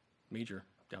Lord. Major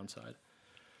downside.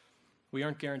 We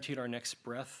aren't guaranteed our next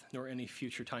breath nor any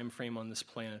future time frame on this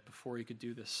planet before he could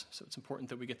do this. So it's important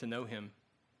that we get to know him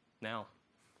now.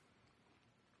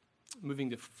 Moving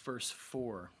to verse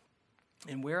 4.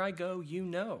 And where I go, you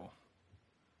know.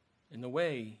 In the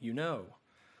way, you know.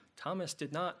 Thomas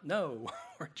did not know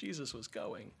where Jesus was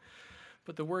going.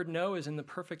 But the word know is in the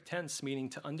perfect tense, meaning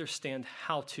to understand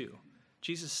how to.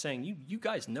 Jesus is saying, you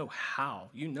guys know how.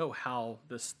 You know how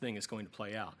this thing is going to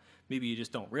play out. Maybe you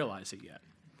just don't realize it yet.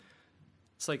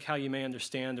 It's like how you may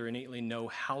understand or innately know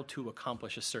how to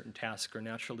accomplish a certain task or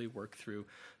naturally work through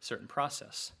a certain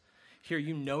process. Here,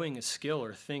 you knowing a skill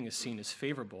or thing is seen as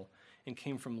favorable and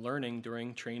came from learning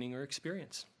during training or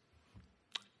experience.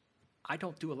 I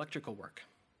don't do electrical work.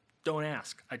 Don't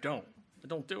ask. I don't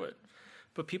do it.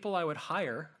 But people I would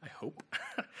hire, I hope,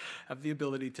 have the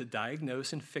ability to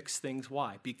diagnose and fix things.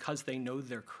 Why? Because they know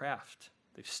their craft.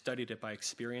 They've studied it by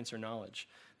experience or knowledge.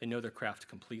 They know their craft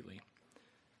completely.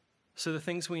 So the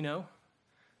things we know,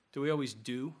 do we always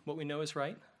do what we know is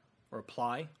right or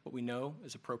apply what we know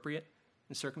is appropriate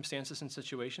in circumstances and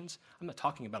situations? I'm not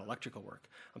talking about electrical work.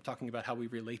 I'm talking about how we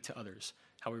relate to others,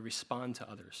 how we respond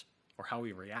to others, or how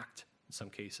we react in some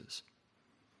cases.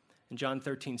 In John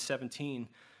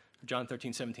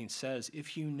 13:17 says,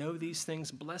 if you know these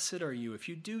things, blessed are you if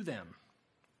you do them.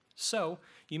 So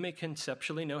you may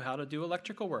conceptually know how to do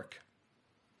electrical work,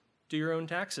 do your own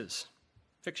taxes,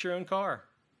 fix your own car.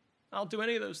 I'll do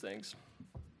any of those things.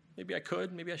 Maybe I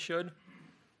could, maybe I should.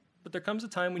 But there comes a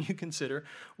time when you consider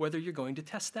whether you're going to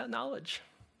test that knowledge.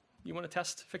 You want to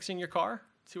test fixing your car?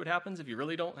 See what happens if you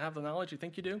really don't have the knowledge you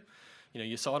think you do?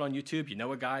 You saw it on YouTube, you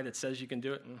know a guy that says you can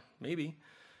do it, maybe.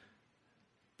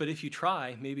 But if you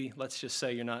try, maybe let's just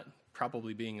say you're not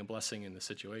probably being a blessing in the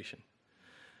situation.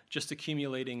 Just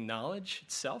accumulating knowledge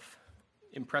itself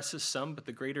impresses some, but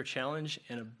the greater challenge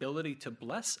and ability to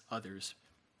bless others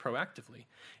proactively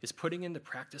is putting into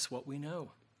practice what we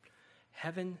know.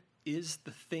 Heaven is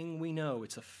the thing we know.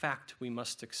 It's a fact we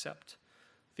must accept.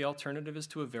 The alternative is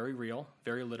to a very real,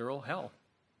 very literal hell.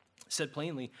 Said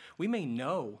plainly, we may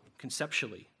know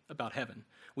conceptually about heaven.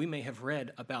 We may have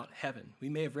read about heaven. We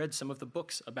may have read some of the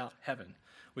books about heaven.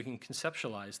 We can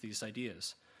conceptualize these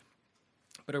ideas.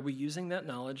 But are we using that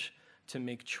knowledge to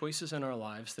make choices in our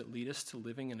lives that lead us to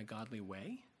living in a godly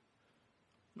way?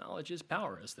 Knowledge is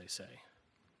power, as they say.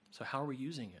 So how are we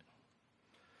using it?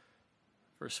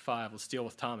 Verse 5, let's deal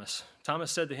with Thomas.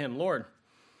 Thomas said to him, Lord,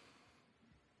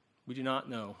 we do not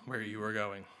know where you are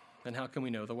going, and how can we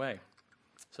know the way?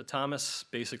 So Thomas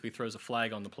basically throws a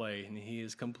flag on the play, and he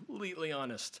is completely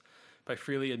honest by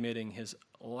freely admitting his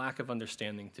lack of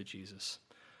understanding to Jesus.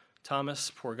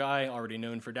 Thomas, poor guy, already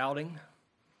known for doubting,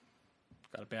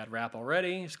 got a bad rap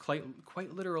already. He's quite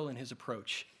literal in his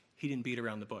approach. He didn't beat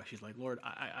around the bush. He's like, Lord,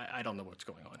 I don't know what's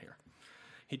going on here.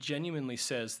 He genuinely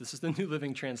says, this is the New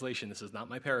Living Translation, this is not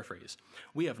my paraphrase.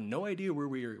 We have no idea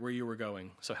where you were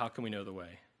going, so how can we know the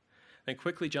way? And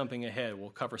quickly jumping ahead, we'll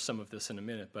cover some of this in a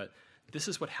minute, but this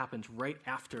is what happens right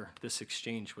after this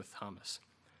exchange with Thomas.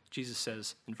 Jesus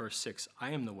says in verse 6,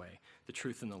 I am the way, the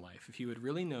truth, and the life. If you had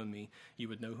really known me, you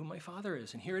would know who my Father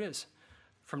is. And here it is.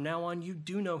 From now on, you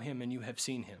do know him and you have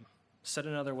seen him. Said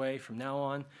another way, from now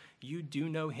on, you do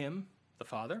know him, the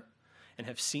Father, and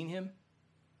have seen him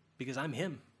because I'm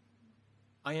him.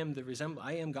 I am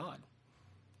God.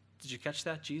 Did you catch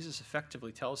that? Jesus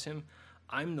effectively tells him,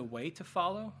 I'm the way to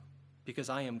follow because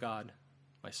I am God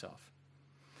myself.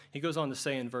 He goes on to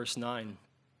say in verse 9,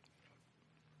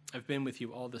 I've been with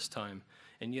you all this time,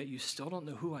 and yet you still don't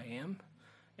know who I am?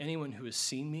 Anyone who has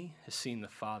seen me has seen the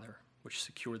Father, which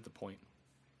secured the point.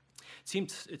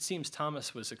 It seems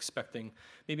Thomas was expecting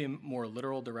maybe a more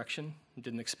literal direction,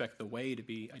 didn't expect the way to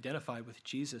be identified with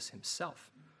Jesus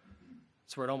himself.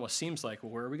 That's where it almost seems like,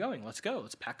 well, where are we going? Let's go.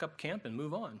 Let's pack up camp and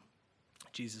move on.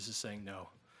 Jesus is saying, no.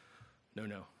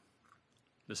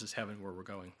 This is heaven where we're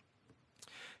going.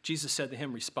 Jesus said to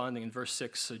him, responding in verse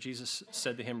 6, so Jesus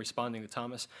said to him, responding to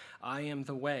Thomas, I am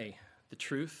the way, the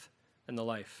truth, and the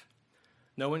life.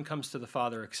 No one comes to the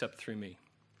Father except through me.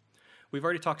 We've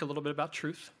already talked a little bit about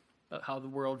truth, about how the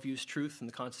world views truth and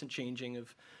the constant changing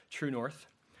of true north.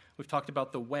 We've talked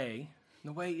about the way, and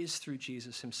the way is through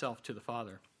Jesus himself to the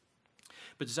Father.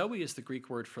 But Zoe is the Greek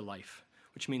word for life,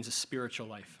 which means a spiritual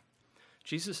life.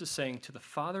 Jesus is saying, to the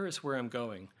Father is where I'm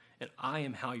going, and I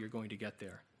am how you're going to get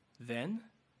there. Then,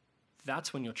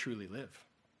 that's when you'll truly live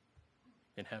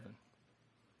in heaven.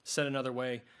 Said another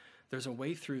way, there's a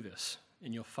way through this,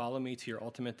 and you'll follow me to your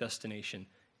ultimate destination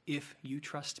if you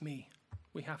trust me.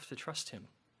 We have to trust him.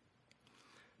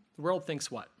 The world thinks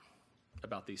what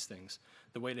about these things?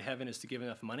 The way to heaven is to give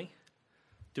enough money,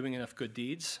 doing enough good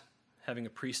deeds, having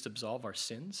a priest absolve our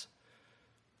sins.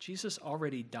 Jesus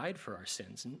already died for our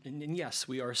sins, and yes,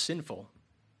 we are sinful,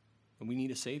 and we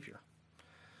need a Savior.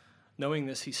 Knowing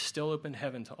this, he's still opened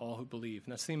heaven to all who believe,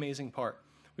 and that's the amazing part.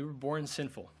 We were born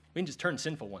sinful. We didn't just turn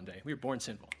sinful one day. We were born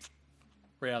sinful.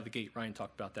 Right out of the gate, Ryan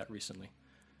talked about that recently.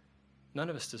 None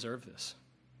of us deserve this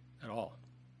at all.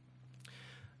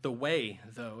 The way,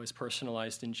 though, as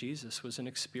personalized in Jesus, was an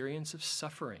experience of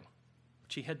suffering,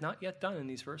 which he had not yet done in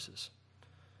these verses.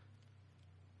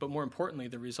 But more importantly,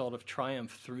 the result of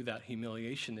triumph through that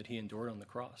humiliation that he endured on the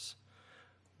cross.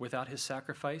 Without his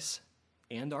sacrifice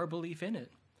and our belief in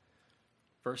it,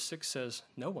 verse 6 says,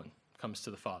 no one comes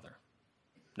to the Father.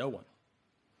 No one.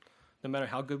 No matter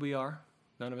how good we are,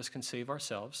 none of us can save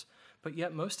ourselves, but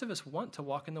yet most of us want to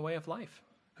walk in the way of life.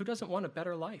 Who doesn't want a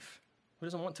better life? Who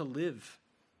doesn't want to live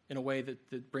in a way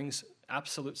that brings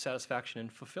absolute satisfaction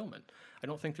and fulfillment? I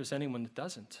don't think there's anyone that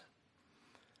doesn't.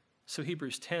 So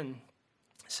Hebrews 10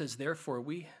 says, therefore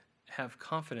we have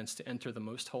confidence to enter the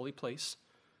most holy place,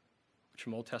 which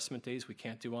from Old Testament days we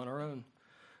can't do on our own,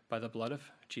 by the blood of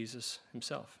Jesus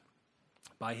himself.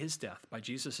 By his death, by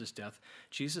Jesus' death,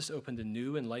 Jesus opened a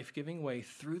new and life-giving way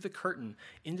through the curtain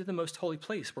into the most holy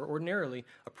place, where ordinarily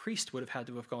a priest would have had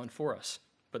to have gone for us,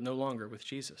 but no longer with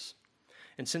Jesus.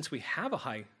 And since we have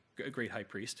a great high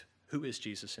priest, who is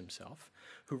Jesus himself,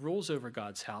 who rules over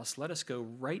God's house, let us go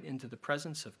right into the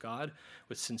presence of God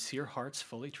with sincere hearts,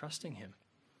 fully trusting him.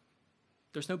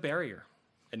 There's no barrier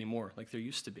anymore like there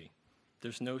used to be.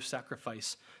 There's no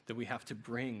sacrifice that we have to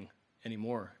bring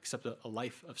anymore, except a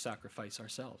life of sacrifice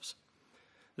ourselves.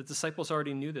 The disciples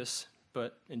already knew this,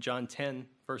 but in John 10,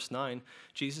 verse 9,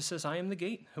 Jesus says, I am the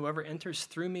gate. Whoever enters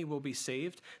through me will be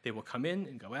saved. They will come in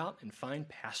and go out and find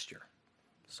pasture.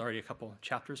 It's already a couple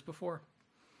chapters before.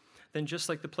 Then just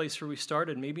like the place where we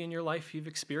started, maybe in your life you've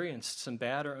experienced some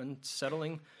bad or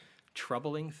unsettling,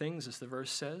 troubling things, as the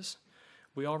verse says.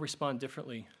 We all respond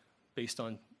differently based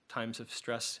on times of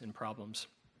stress and problems.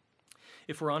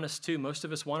 If we're honest too, most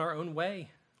of us want our own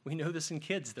way. We know this in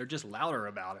kids. They're just louder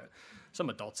about it. Some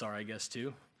adults are, I guess,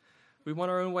 too. We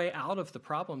want our own way out of the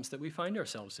problems that we find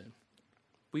ourselves in.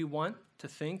 We want to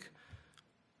think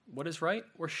what is right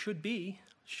or should be.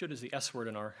 Should is the S word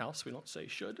in our house. We don't say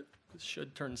should, because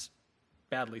should turns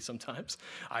badly sometimes.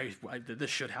 This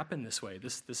should happen this way.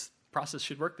 This process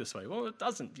should work this way. Well, it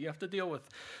doesn't. You have to deal with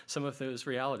some of those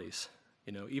realities.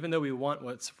 Even though we want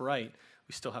what's right,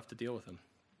 we still have to deal with them.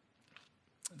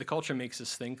 The culture makes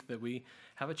us think that we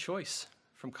have a choice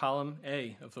from column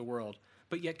A of the world,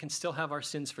 but yet can still have our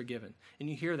sins forgiven. And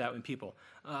you hear that when people,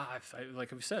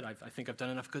 like I've said, I think I've done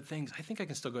enough good things. I think I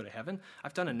can still go to heaven.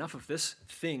 I've done enough of this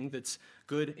thing that's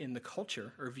good in the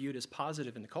culture or viewed as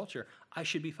positive in the culture. I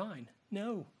should be fine.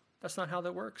 No, that's not how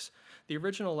that works. The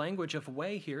original language of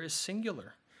way here is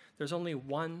singular. There's only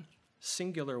one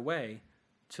singular way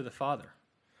to the Father.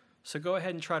 So go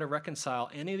ahead and try to reconcile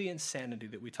any of the insanity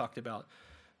that we talked about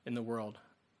in the world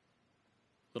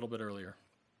a little bit earlier.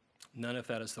 None of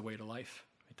that is the way to life.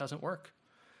 It doesn't work.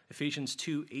 Ephesians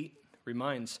 2:8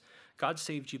 reminds God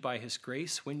saved you by his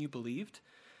grace when you believed,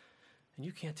 and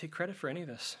you can't take credit for any of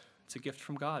this. It's a gift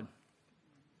from God.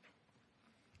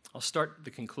 I'll start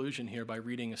the conclusion here by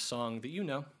reading a song that you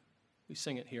know. We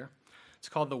sing it here. It's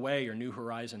called The Way or New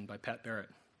Horizon by Pat Barrett.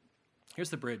 Here's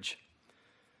the bridge.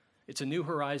 It's a new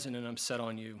horizon and I'm set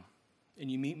on you, and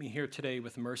you meet me here today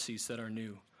with mercies that are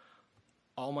new.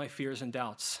 All my fears and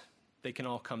doubts, they can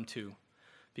all come too,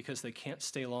 because they can't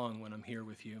stay long when I'm here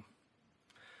with you.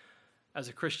 As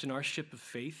a Christian, our ship of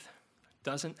faith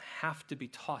doesn't have to be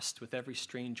tossed with every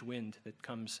strange wind that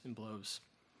comes and blows.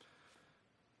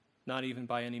 Not even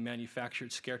by any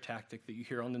manufactured scare tactic that you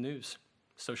hear on the news,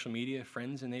 social media,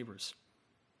 friends, and neighbors.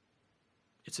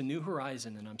 It's a new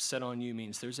horizon, and I'm set on you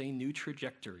means there's a new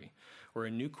trajectory or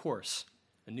a new course,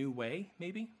 a new way,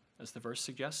 maybe, as the verse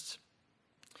suggests,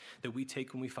 that we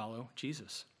take when we follow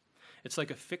Jesus. It's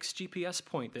like a fixed GPS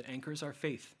point that anchors our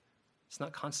faith. It's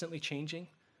not constantly changing.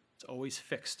 It's always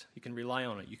fixed. You can rely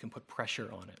on it. You can put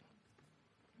pressure on it.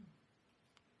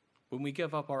 When we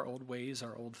give up our old ways,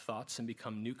 our old thoughts, and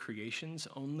become new creations,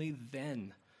 only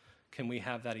then can we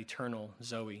have that eternal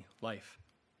Zoe life,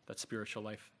 that spiritual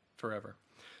life forever.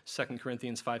 2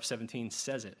 Corinthians 5:17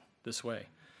 says it this way.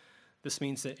 This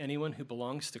means that anyone who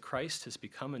belongs to Christ has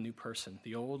become a new person.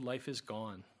 The old life is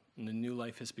gone, and the new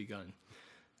life has begun.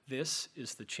 This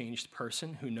is the changed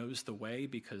person who knows the way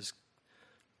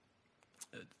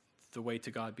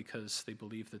to God because they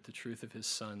believe that the truth of his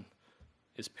Son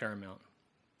is paramount.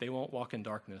 They won't walk in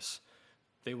darkness.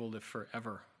 They will live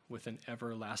forever with an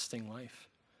everlasting life.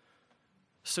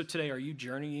 So today, are you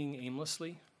journeying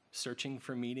aimlessly, searching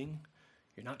for meaning?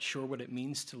 You're not sure what it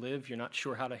means to live. You're not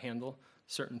sure how to handle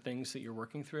certain things that you're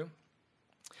working through.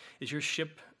 Does your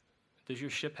ship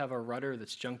have a rudder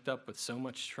that's junked up with so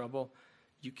much trouble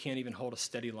you can't even hold a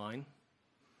steady line?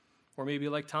 Or maybe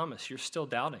like Thomas, you're still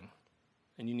doubting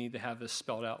and you need to have this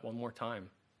spelled out one more time.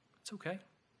 It's okay.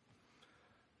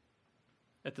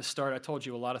 At the start, I told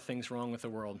you a lot of things wrong with the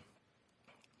world.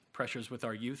 Pressures with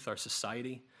our youth, our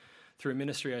society. Through a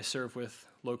ministry I serve with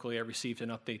locally, I received an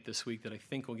update this week that I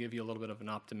think will give you a little bit of an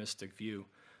optimistic view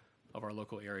of our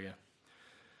local area.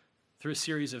 Through a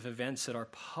series of events at our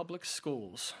public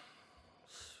schools,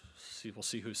 we'll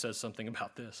see who says something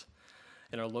about this.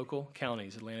 In our local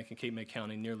counties, Atlantic and Cape May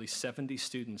County, nearly 70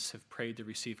 students have prayed to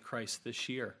receive Christ this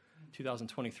year,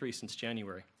 2023, since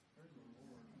January.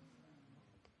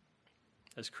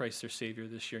 As Christ their Savior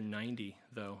this year, 90,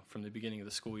 though, from the beginning of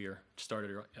the school year,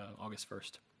 started August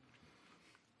 1st.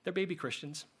 They're baby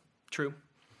Christians, true.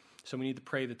 So we need to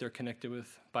pray that they're connected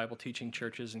with Bible-teaching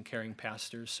churches and caring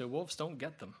pastors so wolves don't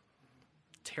get them.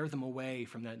 Tear them away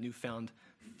from that newfound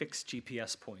fixed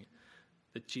GPS point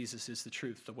that Jesus is the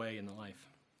truth, the way, and the life.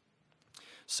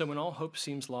 So when all hope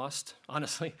seems lost,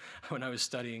 honestly, when I was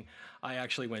studying, I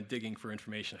actually went digging for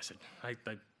information. I said,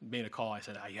 I made a call. I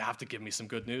said, you have to give me some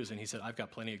good news. And he said, I've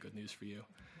got plenty of good news for you.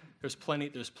 There's plenty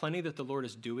that the Lord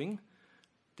is doing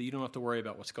that you don't have to worry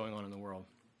about what's going on in the world.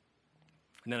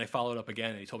 And then I followed up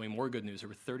again, and he told me more good news. There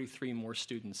were 33 more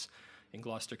students in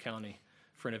Gloucester County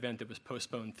for an event that was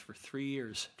postponed for 3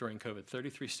 years during COVID.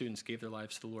 33 students gave their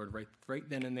lives to the Lord right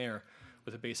then and there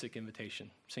with a basic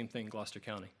invitation. Same thing in Gloucester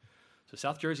County. So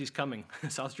South Jersey's coming.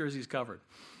 South Jersey's covered.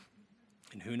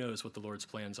 And who knows what the Lord's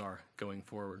plans are going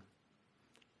forward.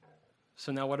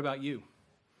 So now what about you?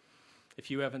 If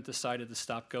you haven't decided to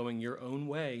stop going your own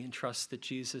way and trust that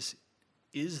Jesus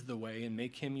is the way and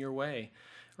make him your way,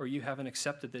 or you haven't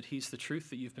accepted that he's the truth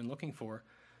that you've been looking for,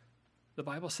 the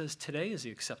Bible says today is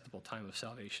the acceptable time of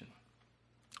salvation.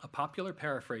 A popular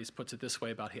paraphrase puts it this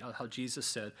way about how Jesus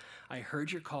said, I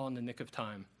heard your call in the nick of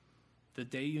time. The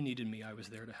day you needed me, I was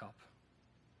there to help.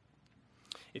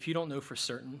 If you don't know for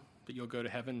certain that you'll go to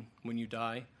heaven when you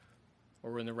die,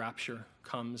 or when the rapture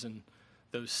comes and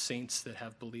those saints that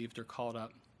have believed are called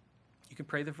up, you can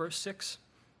pray the verse 6.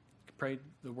 You can pray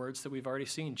the words that we've already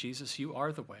seen. Jesus, you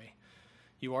are the way.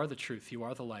 You are the truth. You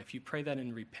are the life. You pray that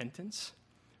in repentance,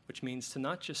 which means to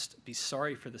not just be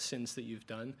sorry for the sins that you've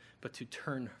done, but to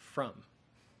turn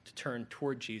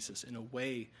toward Jesus and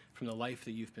away from the life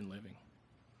that you've been living.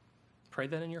 Pray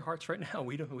that in your hearts right now.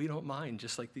 We don't mind,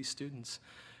 just like these students.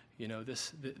 You know,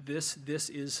 this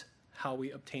is how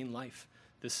we obtain life.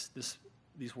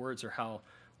 These words are how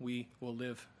we will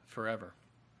live forever.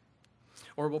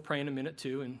 Or we'll pray in a minute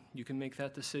too, and you can make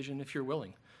that decision if you're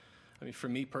willing. I mean, for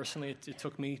me personally, it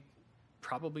took me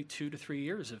probably 2 to 3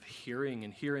 years of hearing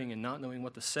and not knowing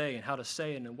what to say and how to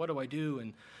say it and what do I do,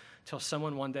 and until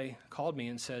someone one day called me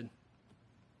and said,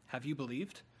 have you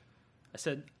believed? I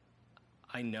said,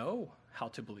 I know how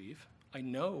to believe. I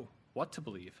know what to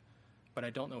believe, but I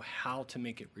don't know how to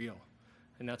make it real.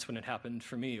 And that's when it happened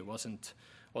for me. It wasn't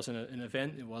an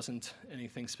event. It wasn't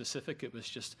anything specific. It was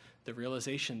just the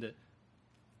realization that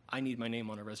I need my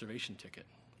name on a reservation ticket.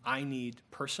 I need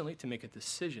personally to make a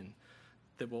decision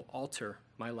that will alter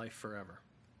my life forever.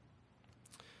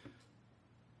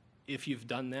 If you've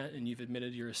done that and you've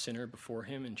admitted you're a sinner before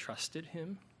him and trusted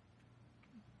him,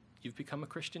 you've become a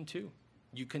Christian too.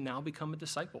 You can now become a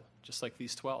disciple, just like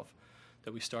these 12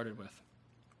 that we started with.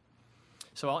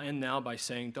 So I'll end now by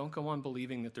saying, don't go on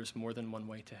believing that there's more than one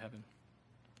way to heaven.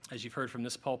 As you've heard from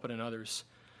this pulpit and others,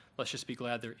 let's just be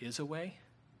glad there is a way,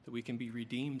 that we can be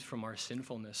redeemed from our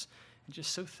sinfulness, and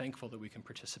just so thankful that we can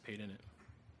participate in it.